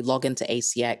literally log into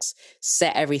ACX,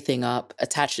 set everything up,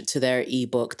 attach it to their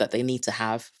ebook that they need to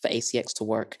have for ACX to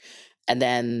work. And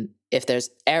then if there's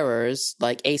errors,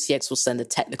 like ACX will send a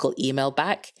technical email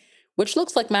back, which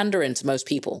looks like Mandarin to most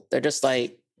people. They're just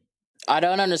like, I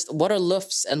don't understand. What are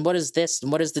LUFs and what is this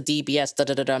and what is the DBS?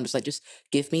 I'm just like, just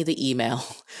give me the email.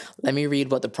 Let me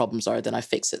read what the problems are. Then I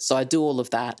fix it. So I do all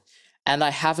of that. And I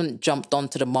haven't jumped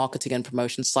onto the marketing and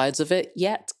promotion sides of it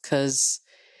yet because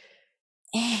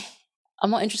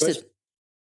I'm not interested.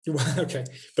 Okay.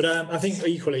 But I think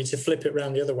equally to flip it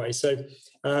around the other way. So,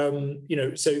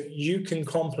 so you can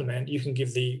complement, you can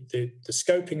give the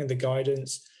scoping and the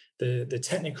guidance, the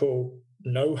technical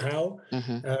know-how,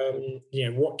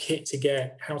 what kit to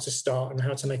get, how to start and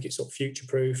how to make it sort of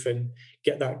future-proof and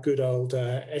get that good old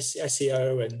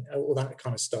SEO and all that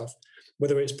kind of stuff,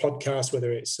 whether it's podcast,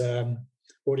 whether it's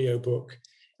audiobook.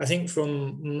 I think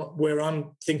from where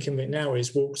I'm thinking of it now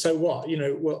is, well, so what?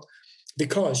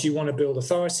 Because you want to build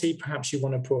authority, perhaps you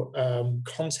want to put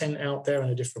content out there on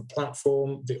a different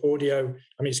platform. The audio,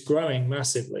 it's growing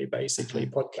massively, basically,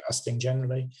 podcasting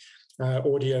generally.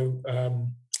 Audio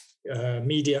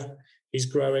media is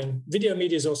growing. Video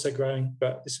media is also growing,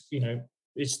 but this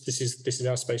is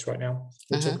our space right now.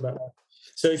 We'll talk about that.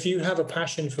 So if you have a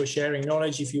passion for sharing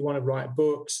knowledge, if you want to write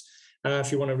books,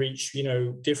 if you want to reach,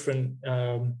 different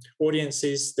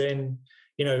audiences, then,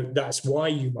 that's why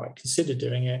you might consider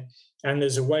doing it. And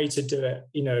there's a way to do it,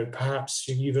 perhaps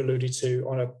you've alluded to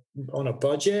on a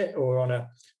budget or on a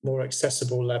more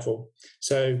accessible level.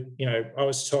 So, I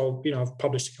was told, I've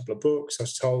published a couple of books. I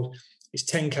was told it's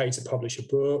 $10K to publish a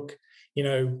book.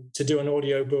 to do an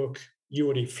audio book, you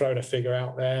already thrown a figure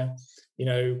out there.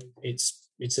 It's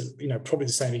probably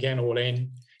the same again, all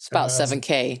in. It's about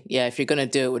 7K. Yeah, if you're going to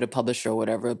do it with a publisher or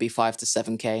whatever, it'll be 5 to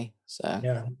 7K. So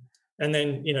yeah, and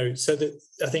then so that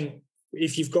I think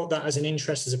if you've got that as an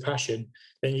interest, as a passion,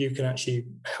 then you can actually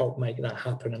help make that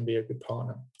happen and be a good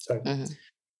partner. So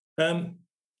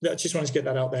I just wanted to get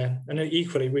that out there. And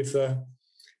equally with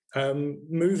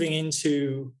moving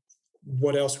into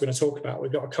what else we're going to talk about,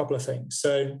 we've got a couple of things.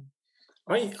 So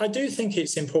I do think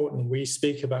it's important we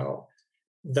speak about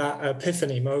that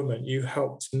epiphany moment you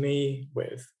helped me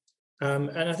with.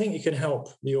 And I think you can help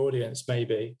the audience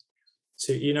maybe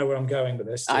to, where I'm going with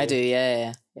this. I do,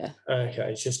 yeah.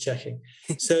 Okay, just checking.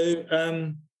 So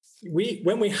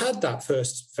when we had that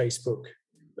first Facebook,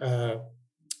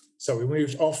 so we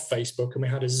moved off Facebook and we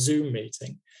had a Zoom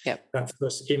meeting, that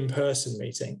first in-person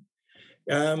meeting,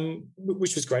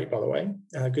 which was great, by the way.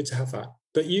 Good to have that.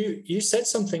 But you said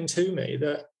something to me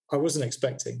that I wasn't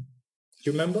expecting.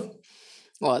 Do you remember?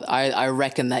 Well, I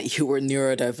reckon that you were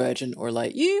neurodivergent, or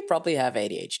like you probably have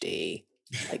ADHD,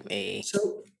 like me.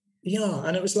 So yeah,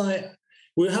 and it was like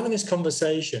we were having this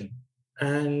conversation,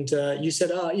 and you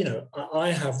said,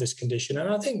 I have this condition, and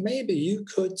I think maybe you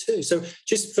could too. So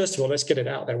just first of all, let's get it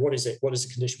out there. What is it? What is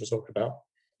the condition we're talking about?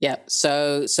 Yeah,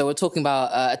 so we're talking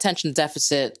about attention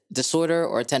deficit disorder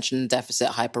or attention deficit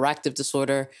hyperactive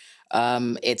disorder.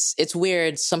 It's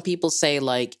weird. Some people say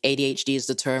like ADHD is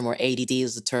the term or ADD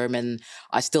is the term, and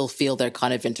I still feel they're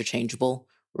kind of interchangeable,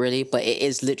 really. But it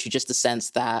is literally just the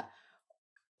sense that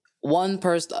one's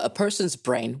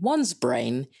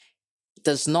brain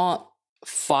does not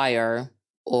fire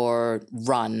or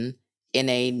run in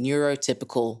a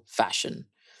neurotypical fashion.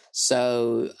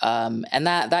 So, and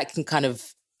that can kind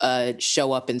of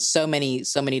show up in so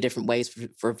many different ways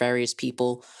for various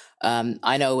people.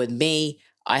 I know with me,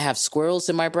 I have squirrels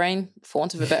in my brain, for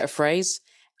want of a better phrase,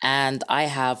 and I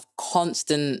have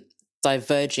constant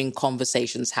diverging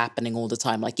conversations happening all the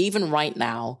time. Like even right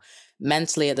now,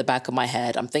 mentally at the back of my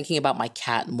head, I'm thinking about my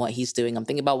cat and what he's doing. I'm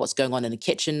thinking about what's going on in the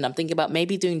kitchen. I'm thinking about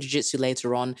maybe doing jiu-jitsu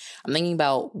later on. I'm thinking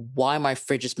about why my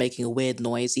fridge is making a weird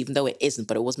noise, even though it isn't,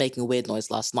 but it was making a weird noise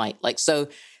last night. Like, so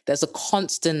there's a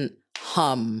constant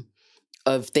hum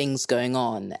of things going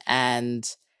on. And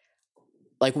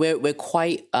like we're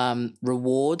quite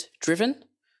reward driven,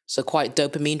 so quite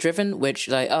dopamine driven, which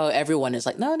like, everyone is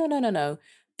like, no.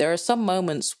 There are some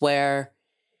moments where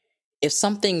if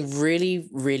something really,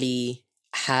 really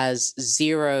has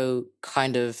zero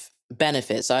kind of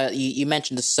benefits, you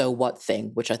mentioned the so what thing,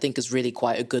 which I think is really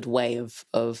quite a good way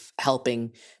of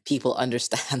helping people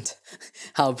understand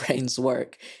how brains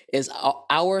work, is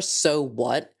our so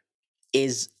what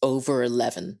is over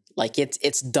 11. Like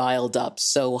it's dialed up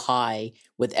so high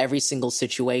with every single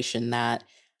situation that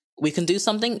we can do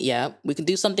something. Yeah. We can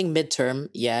do something midterm.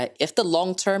 Yeah. If the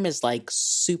long term is like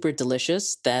super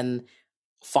delicious, then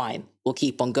fine. We'll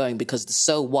keep on going, because the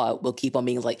so what will keep on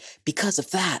being like, because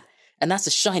of that. And that's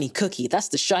a shiny cookie. That's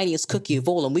the shiniest cookie of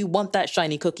all. And we want that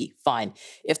shiny cookie. Fine.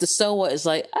 If the so what is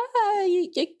like,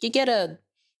 you get a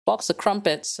box of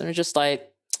crumpets, and it's just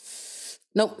like,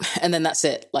 nope. And then that's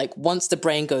it. Like once the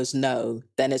brain goes no,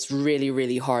 then it's really,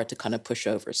 really hard to kind of push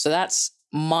over. So that's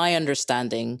my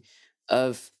understanding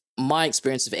of my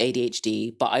experience of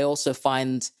ADHD. But I also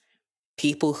find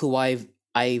people who I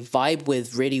vibe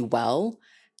with really well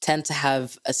tend to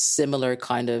have a similar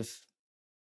kind of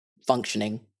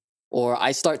functioning. Or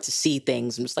I start to see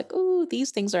things and just like, oh,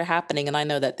 these things are happening, and I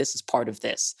know that this is part of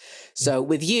this. So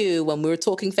with you, when we were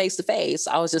talking face to face,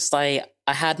 I was just like,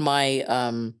 I had my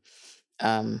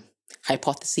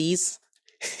hypotheses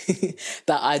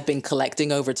that I'd been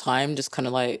collecting over time, just kind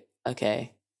of like,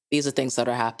 okay, these are things that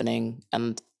are happening,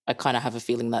 and I kind of have a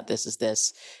feeling that this is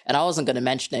this. And I wasn't going to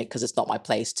mention it because it's not my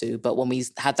place to, but when we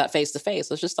had that face to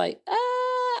face, I was just like,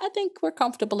 I think we're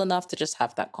comfortable enough to just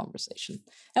have that conversation.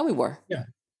 And we were. Yeah.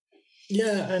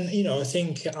 And, I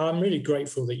think I'm really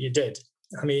grateful that you did.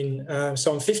 I mean,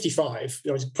 so I'm 55.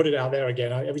 I just put it out there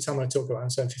again. Every time I talk about it, I'm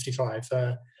saying 55.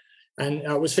 And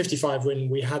I was 55 when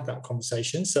we had that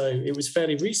conversation. So it was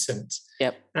fairly recent.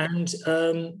 Yep. And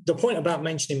the point about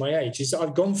mentioning my age is that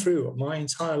I've gone through my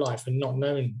entire life and not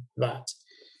known that.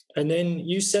 And then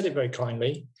you said it very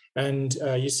kindly, and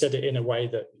you said it in a way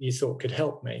that you thought could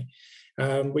help me,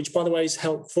 which, by the way, is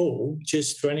helpful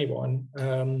just for anyone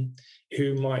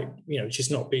who might,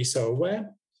 just not be so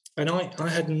aware. And I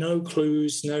had no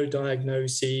clues, no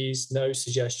diagnoses, no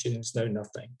suggestions, no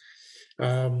nothing.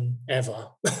 Ever.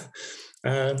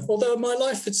 Although my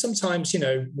life had sometimes,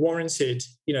 warranted,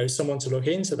 someone to look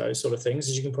into those sort of things,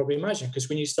 as you can probably imagine, because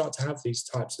when you start to have these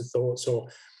types of thoughts or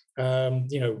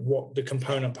what the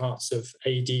component parts of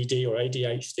ADD or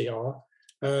ADHD are,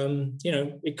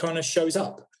 it kind of shows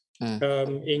up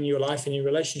in your life, in your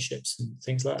relationships and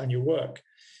things like that, and your work.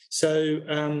 So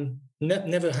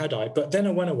never had I. But then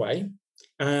I went away,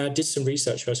 did some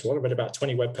research first of all. I read about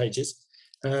 20 web pages,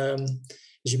 as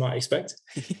you might expect.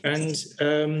 And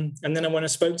then I went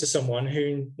and spoke to someone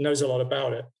who knows a lot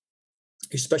about it,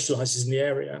 who specializes in the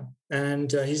area.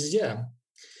 And he says, yeah,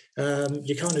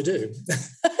 you kind of do.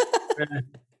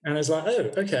 And I was like,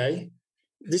 oh, okay.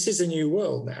 This is a new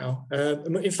world now.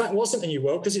 In fact, it wasn't a new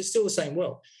world because it's still the same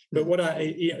world. But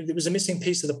there was a missing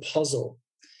piece of the puzzle,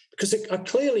 because I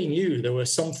clearly knew there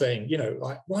was something,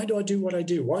 like, why do I do what I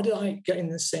do? Why did I get in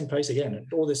the same place again?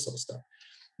 And all this sort of stuff.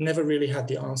 Never really had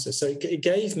the answer. So it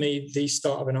gave me the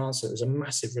start of an answer. It was a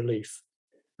massive relief.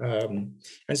 And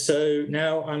so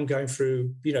now I'm going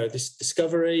through, this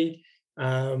discovery,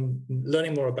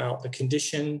 learning more about the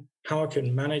condition, how I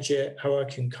can manage it, how I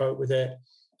can cope with it.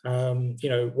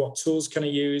 What tools can I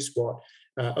use, what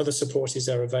other supports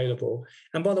are available.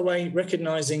 And by the way,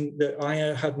 recognizing that I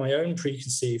had my own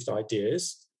preconceived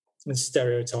ideas and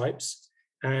stereotypes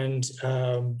and,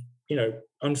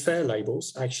 unfair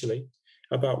labels, actually,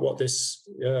 about what this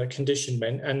condition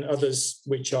meant, and others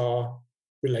which are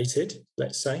related,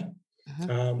 let's say.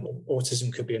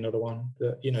 Autism could be another one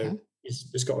that,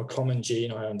 has got a common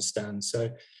gene, I understand. So,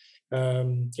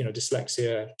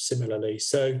 dyslexia similarly.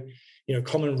 So,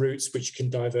 common roots which can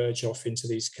diverge off into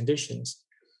these conditions.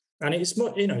 And it's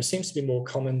more, it seems to be more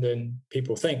common than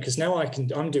people think, because now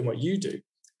I'm doing what you do,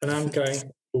 and I'm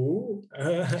going,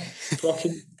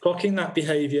 clocking that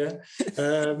behavior.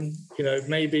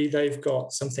 Maybe they've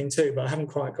got something too, but I haven't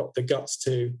quite got the guts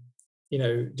to,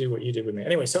 do what you did with me.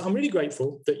 Anyway, so I'm really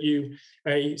grateful that you,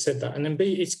 A, said that, and then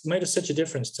B, it's made such a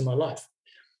difference to my life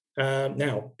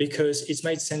now, because it's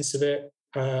made sense of it.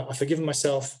 I've forgiven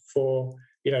myself for,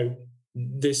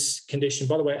 this condition.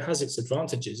 By the way, it has its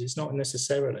advantages. It's not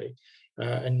necessarily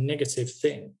a negative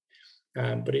thing,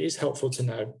 but it is helpful to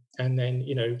know. And then,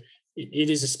 it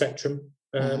is a spectrum.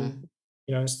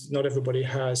 Not everybody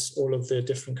has all of the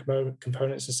different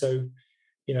components. And so,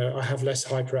 I have less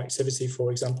hyperactivity,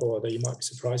 for example, although you might be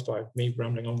surprised by me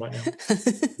rambling on right now.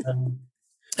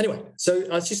 Anyway, so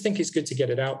I just think it's good to get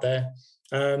it out there.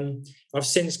 I've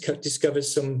since discovered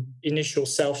some initial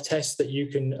self-tests that you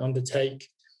can undertake.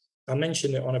 I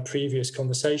mentioned it on a previous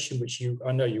conversation, which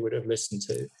I know you would have listened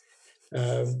to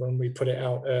when we put it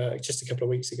out just a couple of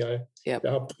weeks ago. Yep.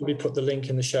 I'll probably put the link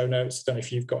in the show notes. I don't know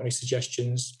if you've got any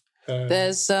suggestions.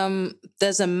 There's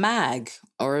a mag,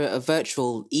 or a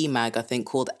virtual e-mag, I think,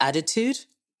 called Attitude,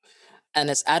 and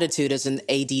it's Attitude as an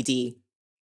ADD.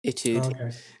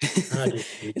 Okay.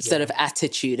 Instead of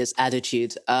attitude, it's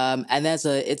attitude. And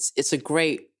it's a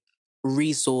great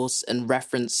resource and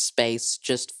reference space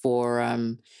just for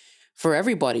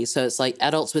everybody. So it's like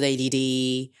adults with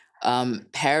ADD,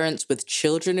 parents with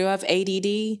children who have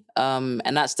ADD,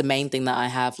 and that's the main thing that I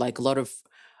have. Like a lot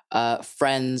of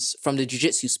friends from the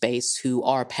jiu-jitsu space who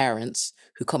are parents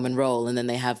who come enroll, and then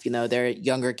they have their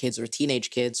younger kids or teenage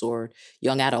kids or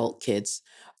young adult kids.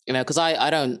 Because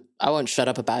I won't shut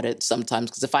up about it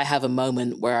sometimes, because if I have a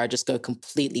moment where I just go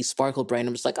completely sparkle brain,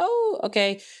 I'm just like, oh,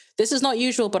 okay, this is not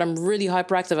usual, but I'm really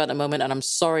hyperactive at the moment, and I'm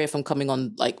sorry if I'm coming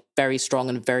on like very strong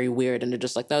and very weird. And they're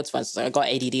just like, no, it's fine. So I got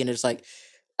ADD, and it's like,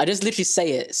 I just literally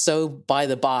say it so by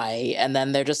the by, and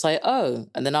then they're just like, oh,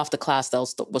 and then after class we'll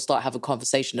start having a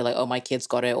conversation. They're like, oh, my kid's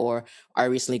got it, or I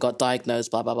recently got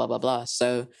diagnosed, blah blah blah blah blah.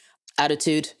 So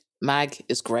Attitude mag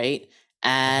is great,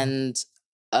 and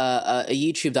a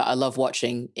YouTube that I love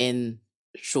watching in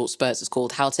short spurts is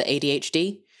called How to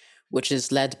ADHD, which is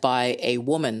led by a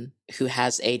woman who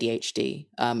has ADHD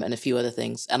and a few other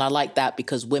things. And I like that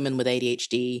because women with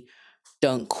ADHD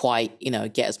don't quite,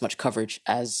 get as much coverage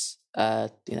as,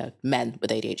 men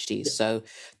with ADHD. Yeah. So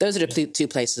those are the two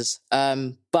places.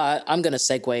 But I'm going to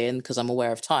segue in, because I'm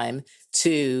aware of time,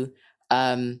 to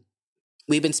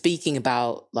we've been speaking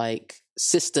about like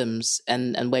systems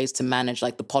and ways to manage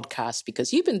like the podcast,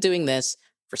 because you've been doing this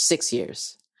for 6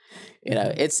 years.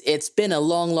 It's been a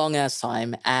long ass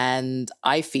time, and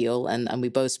I feel, and we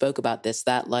both spoke about this,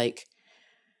 that like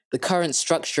the current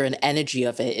structure and energy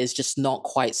of it is just not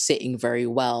quite sitting very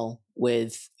well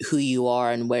with who you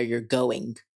are and where you're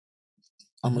going,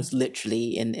 almost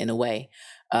literally in a way.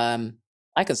 I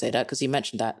can say that because you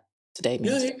mentioned that today.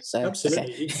 Yeah, so,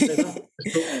 absolutely. Okay. You can say that.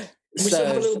 Cool. We still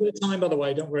have a little bit of time, by the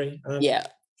way, don't worry. Yeah.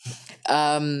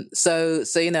 So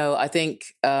I think,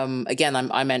 again,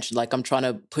 I mentioned, like, I'm trying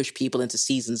to push people into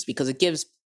seasons because it gives,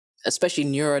 especially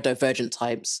neurodivergent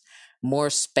types, more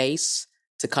space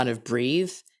to kind of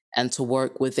breathe and to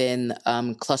work within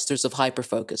clusters of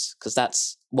hyperfocus, because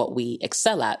that's what we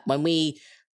excel at. When we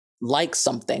like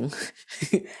something,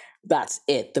 that's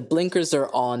it. The blinkers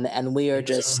are on and we are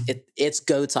just, it's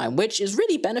go time, which is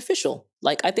really beneficial.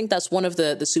 Like, I think that's one of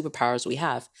the superpowers we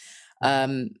have.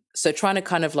 So trying to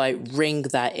kind of like ring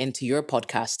that into your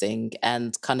podcasting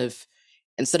and kind of,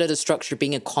 instead of the structure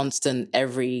being a constant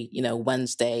every,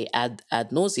 Wednesday ad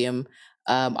nauseum,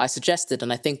 I suggested,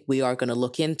 and I think we are going to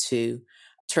look into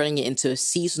turning it into a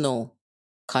seasonal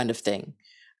kind of thing.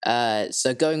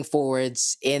 So going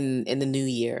forwards in the new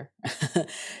year,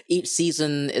 each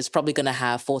season is probably going to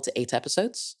have 4 to 8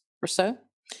 episodes or so.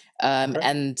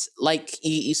 And like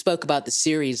you spoke about the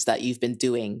series that you've been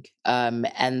doing.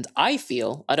 And I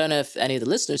don't know if any of the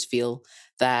listeners feel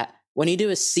that when you do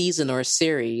a season or a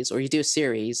series, or you do a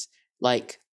series,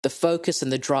 like the focus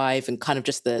and the drive and kind of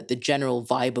just the general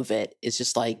vibe of it is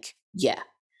just like, yeah,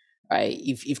 right.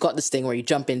 You've got this thing where you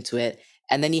jump into it,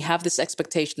 and then you have this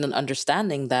expectation and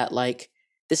understanding that like,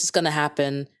 this is going to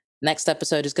happen. Next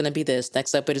episode is going to be this.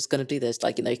 Next episode is going to be this.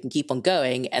 Like, you can keep on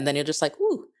going. And then you're just like,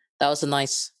 ooh, that was a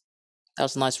nice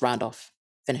round off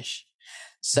finish.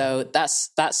 So that's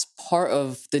part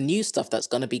of the new stuff that's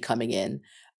going to be coming in.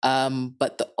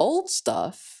 But the old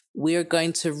stuff, we're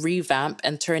going to revamp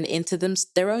and turn into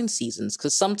their own seasons.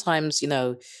 Because sometimes,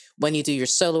 when you do your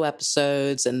solo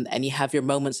episodes and you have your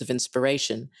moments of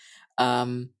inspiration,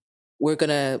 we're going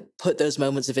to put those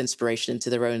moments of inspiration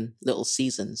into their own little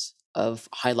seasons of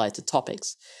highlighted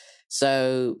topics.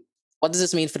 So what does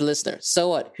this mean for the listener? So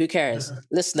what? Who cares?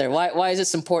 Listener, why is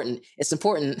this important? It's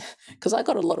important because I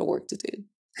got a lot of work to do.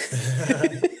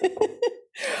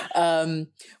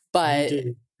 But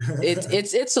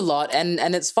it's a lot,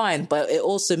 and it's fine. But it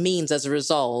also means, as a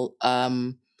result,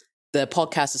 the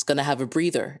podcast is going to have a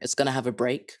breather. It's going to have a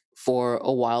break for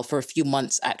a while, for a few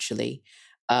months, actually.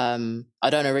 I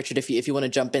don't know, Richard, if you want to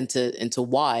jump into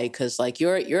why, because like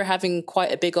you're having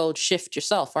quite a big old shift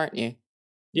yourself, aren't you?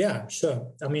 Yeah,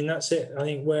 sure. I mean, that's it. I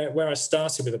think where I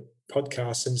started with a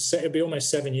podcast, and it'll be almost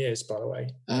 7 years, by the way,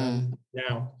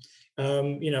 now.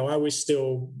 I was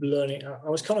still learning. I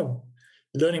was kind of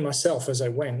learning myself as I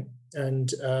went, and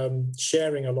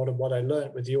sharing a lot of what I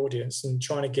learned with the audience, and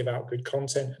trying to give out good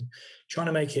content and trying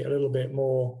to make it a little bit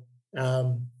more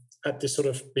at the sort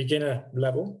of beginner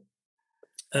level.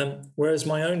 Whereas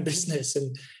my own business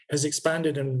has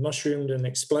expanded and mushroomed and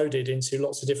exploded into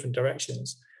lots of different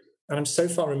directions. And I'm so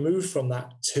far removed from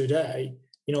that today.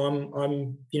 I'm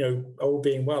all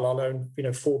being well, I'll own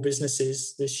 4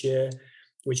 businesses this year,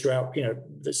 which are out.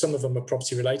 Some of them are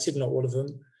property related, not all of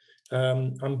them.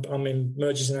 I'm in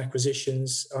mergers and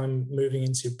acquisitions. I'm moving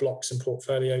into blocks and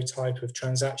portfolio type of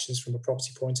transactions from a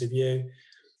property point of view.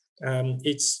 I'm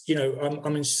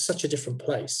in such a different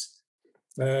place.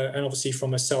 And obviously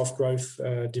from a self-growth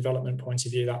development point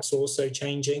of view, that's also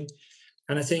changing.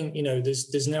 And I think,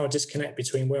 there's now a disconnect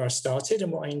between where I started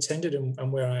and what I intended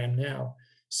and where I am now.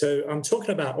 So I'm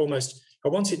talking about I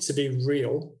want it to be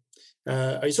real.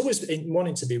 It's always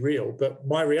wanting to be real, but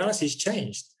my reality's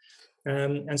changed.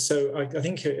 And so I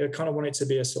think I kind of want it to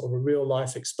be a sort of a real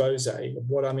life expose of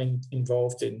what I'm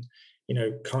involved in,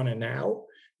 kind of now.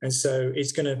 And so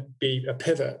it's going to be a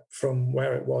pivot from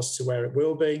where it was to where it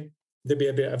will be. There'll be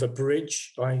a bit of a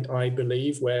bridge, I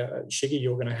believe, where Shiggi,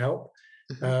 you're going to help.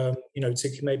 To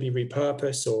maybe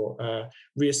repurpose or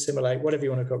reassimilate, whatever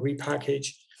you want to call it, repackage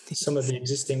some of the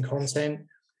existing content.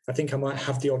 I think I might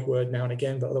have the odd word now and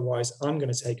again, but otherwise I'm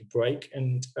going to take a break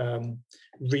and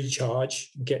recharge,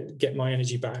 get my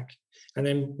energy back. And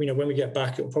then, when we get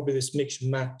back, it'll probably this mix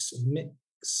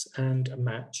and a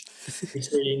match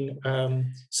between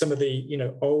some of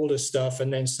the, older stuff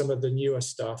and then some of the newer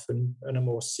stuff and a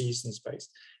more seasons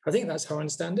based. I think that's how I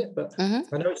understand it, but I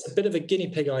know it's a bit of a guinea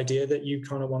pig idea that you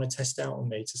kind of want to test out on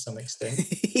me to some extent.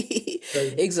 So,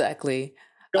 exactly.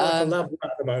 got like a lab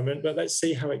at the moment, but let's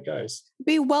see how it goes.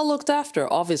 Be well looked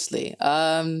after, obviously.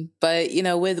 But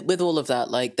with all of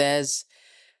that, like there's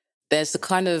the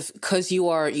kind of, because you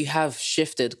have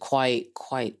shifted quite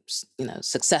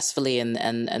successfully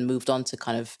and moved on to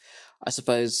kind of, I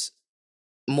suppose,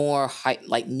 more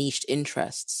like niched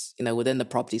interests, within the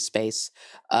property space.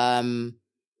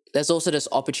 There's also this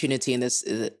opportunity and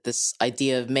this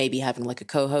idea of maybe having like a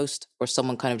co-host or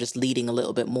someone kind of just leading a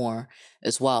little bit more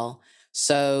as well.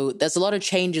 So there's a lot of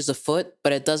changes afoot,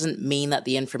 but it doesn't mean that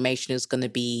the information is going to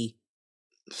be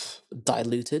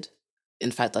diluted.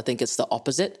 In fact, I think it's the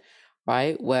opposite,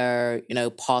 right? Where,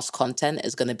 past content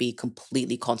is going to be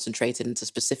completely concentrated into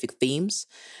specific themes.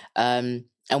 And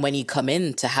when you come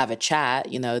in to have a chat,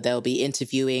 they'll be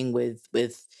interviewing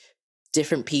with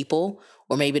different people,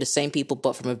 or maybe the same people,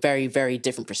 but from a very, very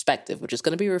different perspective, which is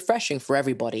going to be refreshing for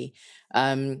everybody.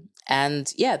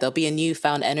 And yeah, there'll be a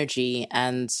newfound energy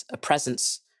and a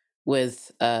presence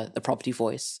with the property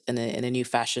voice in a new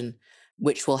fashion,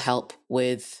 which will help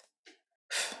with,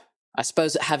 I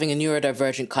suppose, having a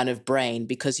neurodivergent kind of brain,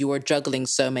 because you are juggling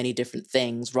so many different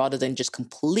things rather than just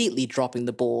completely dropping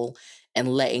the ball and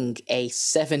letting a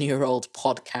 7-year-old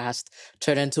podcast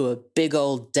turn into a big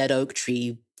old dead oak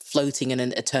tree floating in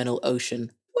an eternal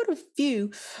ocean. What a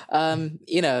view.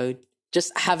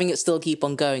 Just having it still keep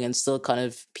on going and still kind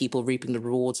of people reaping the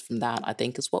rewards from that, I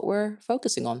think, is what we're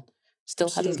focusing on. Still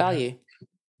having value.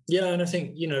 Yeah, and I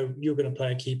think, you're going to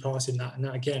play a key part in that. And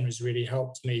that, again, has really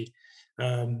helped me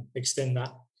extend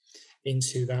that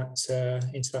into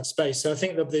that space. So I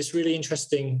think that this really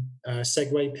interesting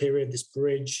segue period, this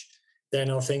bridge, then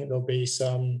I think there'll be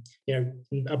some,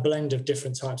 a blend of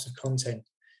different types of content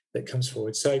that comes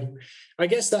forward. So I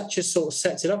guess that just sort of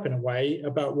sets it up in a way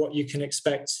about what you can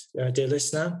expect, dear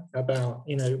listener, about,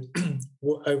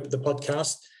 the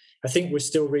podcast. I think we're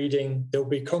still reading. There'll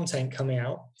be content coming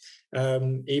out,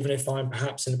 even if I'm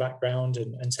perhaps in the background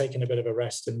and taking a bit of a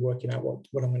rest and working out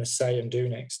what I'm going to say and do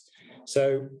next.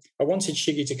 So I wanted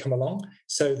Shiggi to come along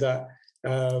so that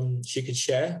she could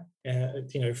share,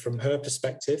 from her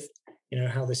perspective,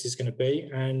 how this is going to be.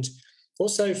 And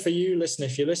also for you, listener,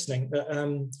 if you're listening,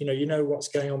 that, what's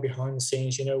going on behind the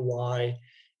scenes, why,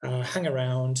 hang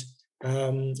around,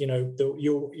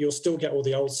 you'll still get all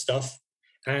the old stuff,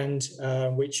 and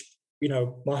which,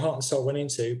 my heart and soul went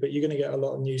into, but you're going to get a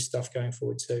lot of new stuff going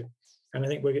forward too. And I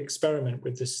think we'll experiment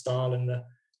with this style and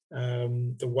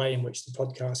the way in which the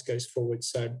podcast goes forward.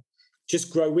 So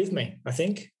just grow with me, I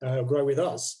think, grow with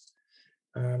us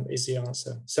is the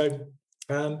answer. So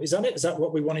is that it? Is that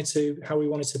what how we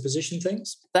wanted to position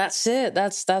things? That's it.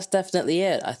 That's definitely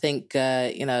it. I think,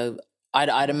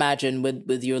 I'd imagine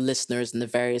with your listeners and the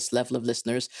various level of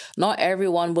listeners, not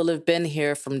everyone will have been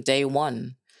here from day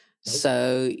one. Nope.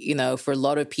 So, for a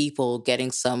lot of people,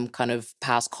 getting some kind of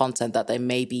past content that they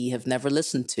maybe have never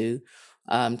listened to,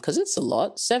 because it's a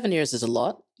lot. 7 years is a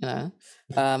lot, I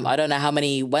don't know how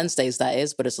many Wednesdays that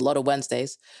is, but it's a lot of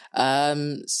Wednesdays.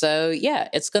 So yeah,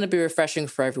 it's going to be refreshing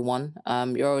for everyone.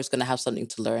 You're always going to have something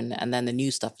to learn, and then the new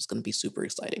stuff is going to be super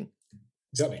exciting.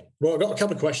 Exactly. Well, I've got a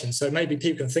couple of questions, so maybe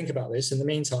people can think about this in the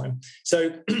meantime. So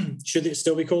should it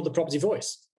still be called the Property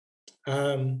Voice,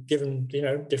 given,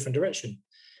 different direction?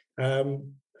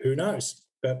 Who knows?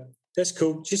 But that's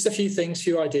cool. Just a few things,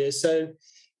 few ideas. So,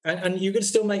 and you're going to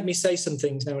still make me say some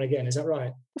things now and again. Is that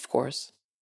right? Of course.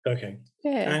 Okay.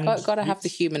 Yeah, got to have the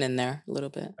human in there a little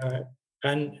bit.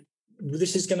 And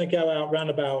this is going to go out round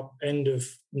about end of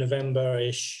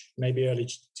November-ish, maybe early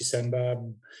December.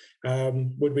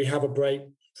 Would we have a break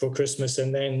for Christmas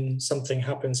and then something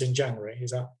happens in January?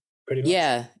 Is that pretty much?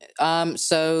 Yeah.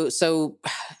 So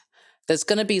there's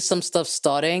going to be some stuff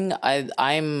starting.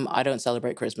 I don't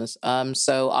celebrate Christmas.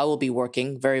 So I will be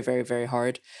working very, very, very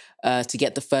hard to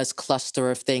get the first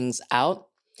cluster of things out.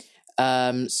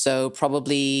 So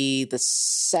probably the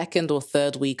second or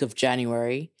third week of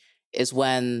January is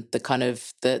when the kind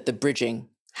of the bridging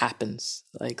happens.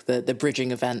 Like the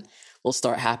bridging event will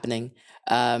start happening.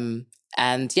 And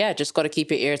yeah, just got to keep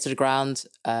your ear to the ground.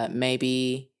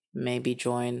 Maybe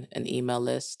join an email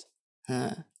list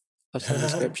of some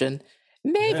description.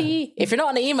 Maybe if you're not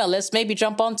on the email list, maybe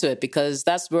jump onto it, because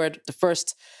that's where the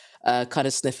first kind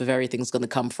of sniff of everything's going to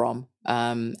come from.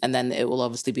 And then it will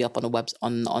obviously be up on the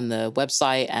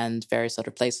website and various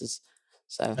other places.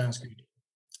 So sounds good.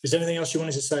 Is there anything else you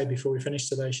wanted to say before we finish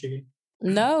today, Shiggi?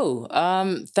 No.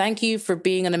 Thank you for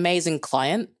being an amazing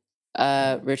client,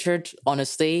 Richard.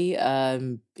 Honestly,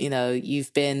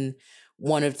 you've been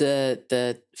one of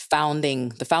the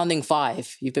founding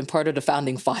five. You've been part of the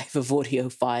founding five of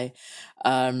AudioFi,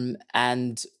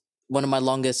 and one of my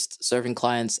longest serving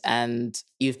clients, and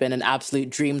you've been an absolute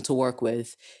dream to work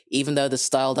with, even though the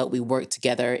style that we work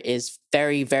together is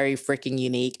very, very freaking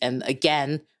unique. And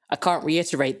again, I can't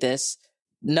reiterate this.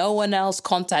 No one else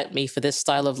contact me for this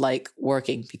style of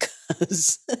working,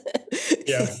 because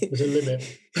yeah, there's a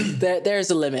limit. There's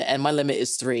a limit, and my limit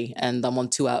is 3, and I'm on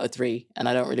 2 out of 3, and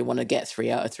I don't really want to get 3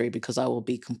 out of 3 because I will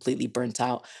be completely burnt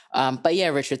out. But yeah,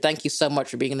 Richard, thank you so much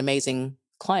for being an amazing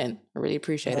client. I really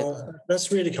appreciate it.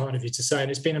 That's really kind of you to say, and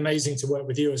it's been amazing to work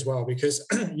with you as well, because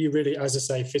you really, as I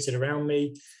say, fitted around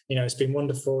me. It's been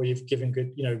wonderful. You've given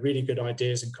good, really good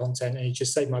ideas and content, and you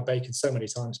just saved my bacon so many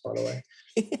times, by the way.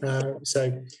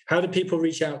 So how do people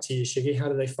reach out to you, Shiggi? How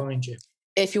do they find you?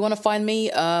 If you want to find me,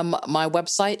 my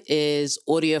website is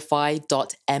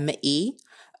audiofi.me.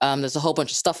 There's a whole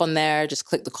bunch of stuff on there. Just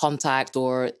click the contact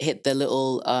or hit the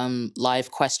little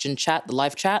live question chat, the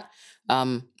live chat.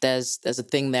 There's a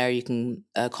thing there. You can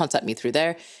contact me through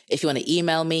there. If you want to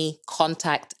email me,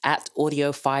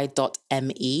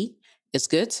 contact@audiofi.me is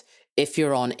good. If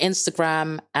you're on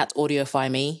Instagram,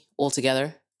 @AudioFyMe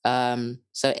altogether.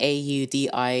 So AUDIOFYME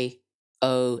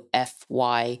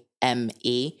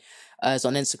is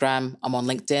on Instagram. I'm on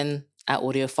LinkedIn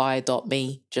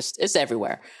 @AudioFi.me. Just, it's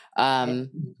everywhere. So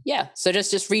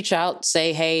just reach out,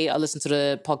 say, hey, I listened to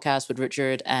the podcast with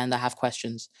Richard and I have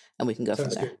questions, and we can go from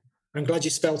there. Good. I'm glad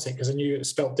you spelt it, because I knew it was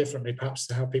spelt differently, perhaps,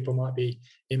 to how people might be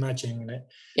imagining it.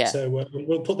 Yeah. So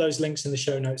we'll put those links in the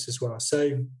show notes as well.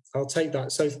 So I'll take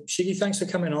that. So Shiggi, thanks for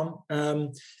coming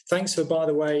on. Thanks for, by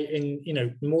the way,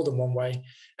 in more than one way,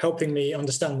 helping me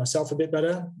understand myself a bit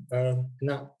better in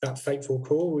that fateful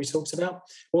call we talked about.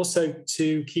 Also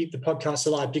to keep the podcast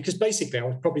alive, because basically I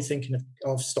was probably thinking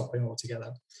of stopping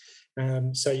altogether.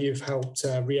 So you've helped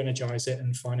re-energize it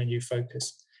and find a new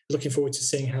focus. Looking forward to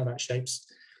seeing how that shapes.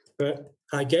 But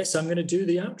I guess I'm going to do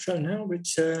the outro now,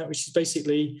 which is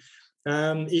basically,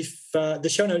 if the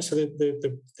show notes for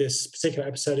this particular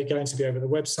episode are going to be over the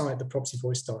website,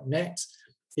 thepropertyvoice.net.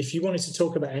 If you wanted to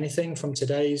talk about anything from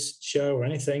today's show or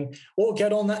anything, or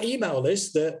get on that email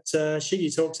list that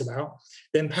Shiggi talked about,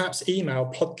 then perhaps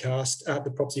email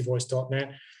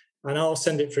podcast@thepropertyvoice.net, and I'll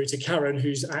send it through to Karen,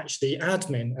 who's actually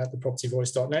admin at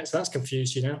thepropertyvoice.net. So that's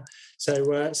confused you now.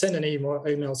 So send an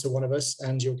email to one of us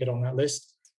and you'll get on that list.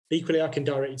 Equally, I can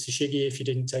direct you to Shiggi if you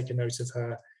didn't take a note of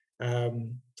her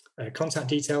contact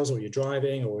details, or you're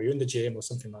driving, or you're in the gym, or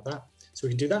something like that. So we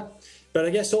can do that. But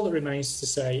I guess all that remains to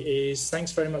say is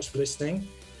thanks very much for listening.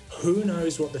 Who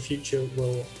knows what the future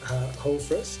will hold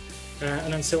for us?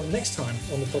 And until next time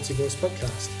on the Property Voice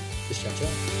podcast, just ciao, ciao.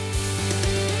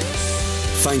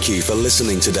 Thank you for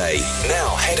listening today.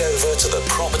 Now head over to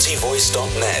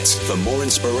thepropertyvoice.net for more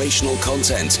inspirational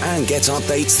content and get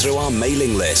updates through our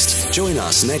mailing list. Join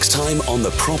us next time on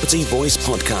the Property Voice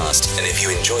podcast. And if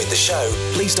you enjoyed the show,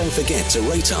 please don't forget to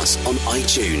rate us on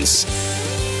iTunes.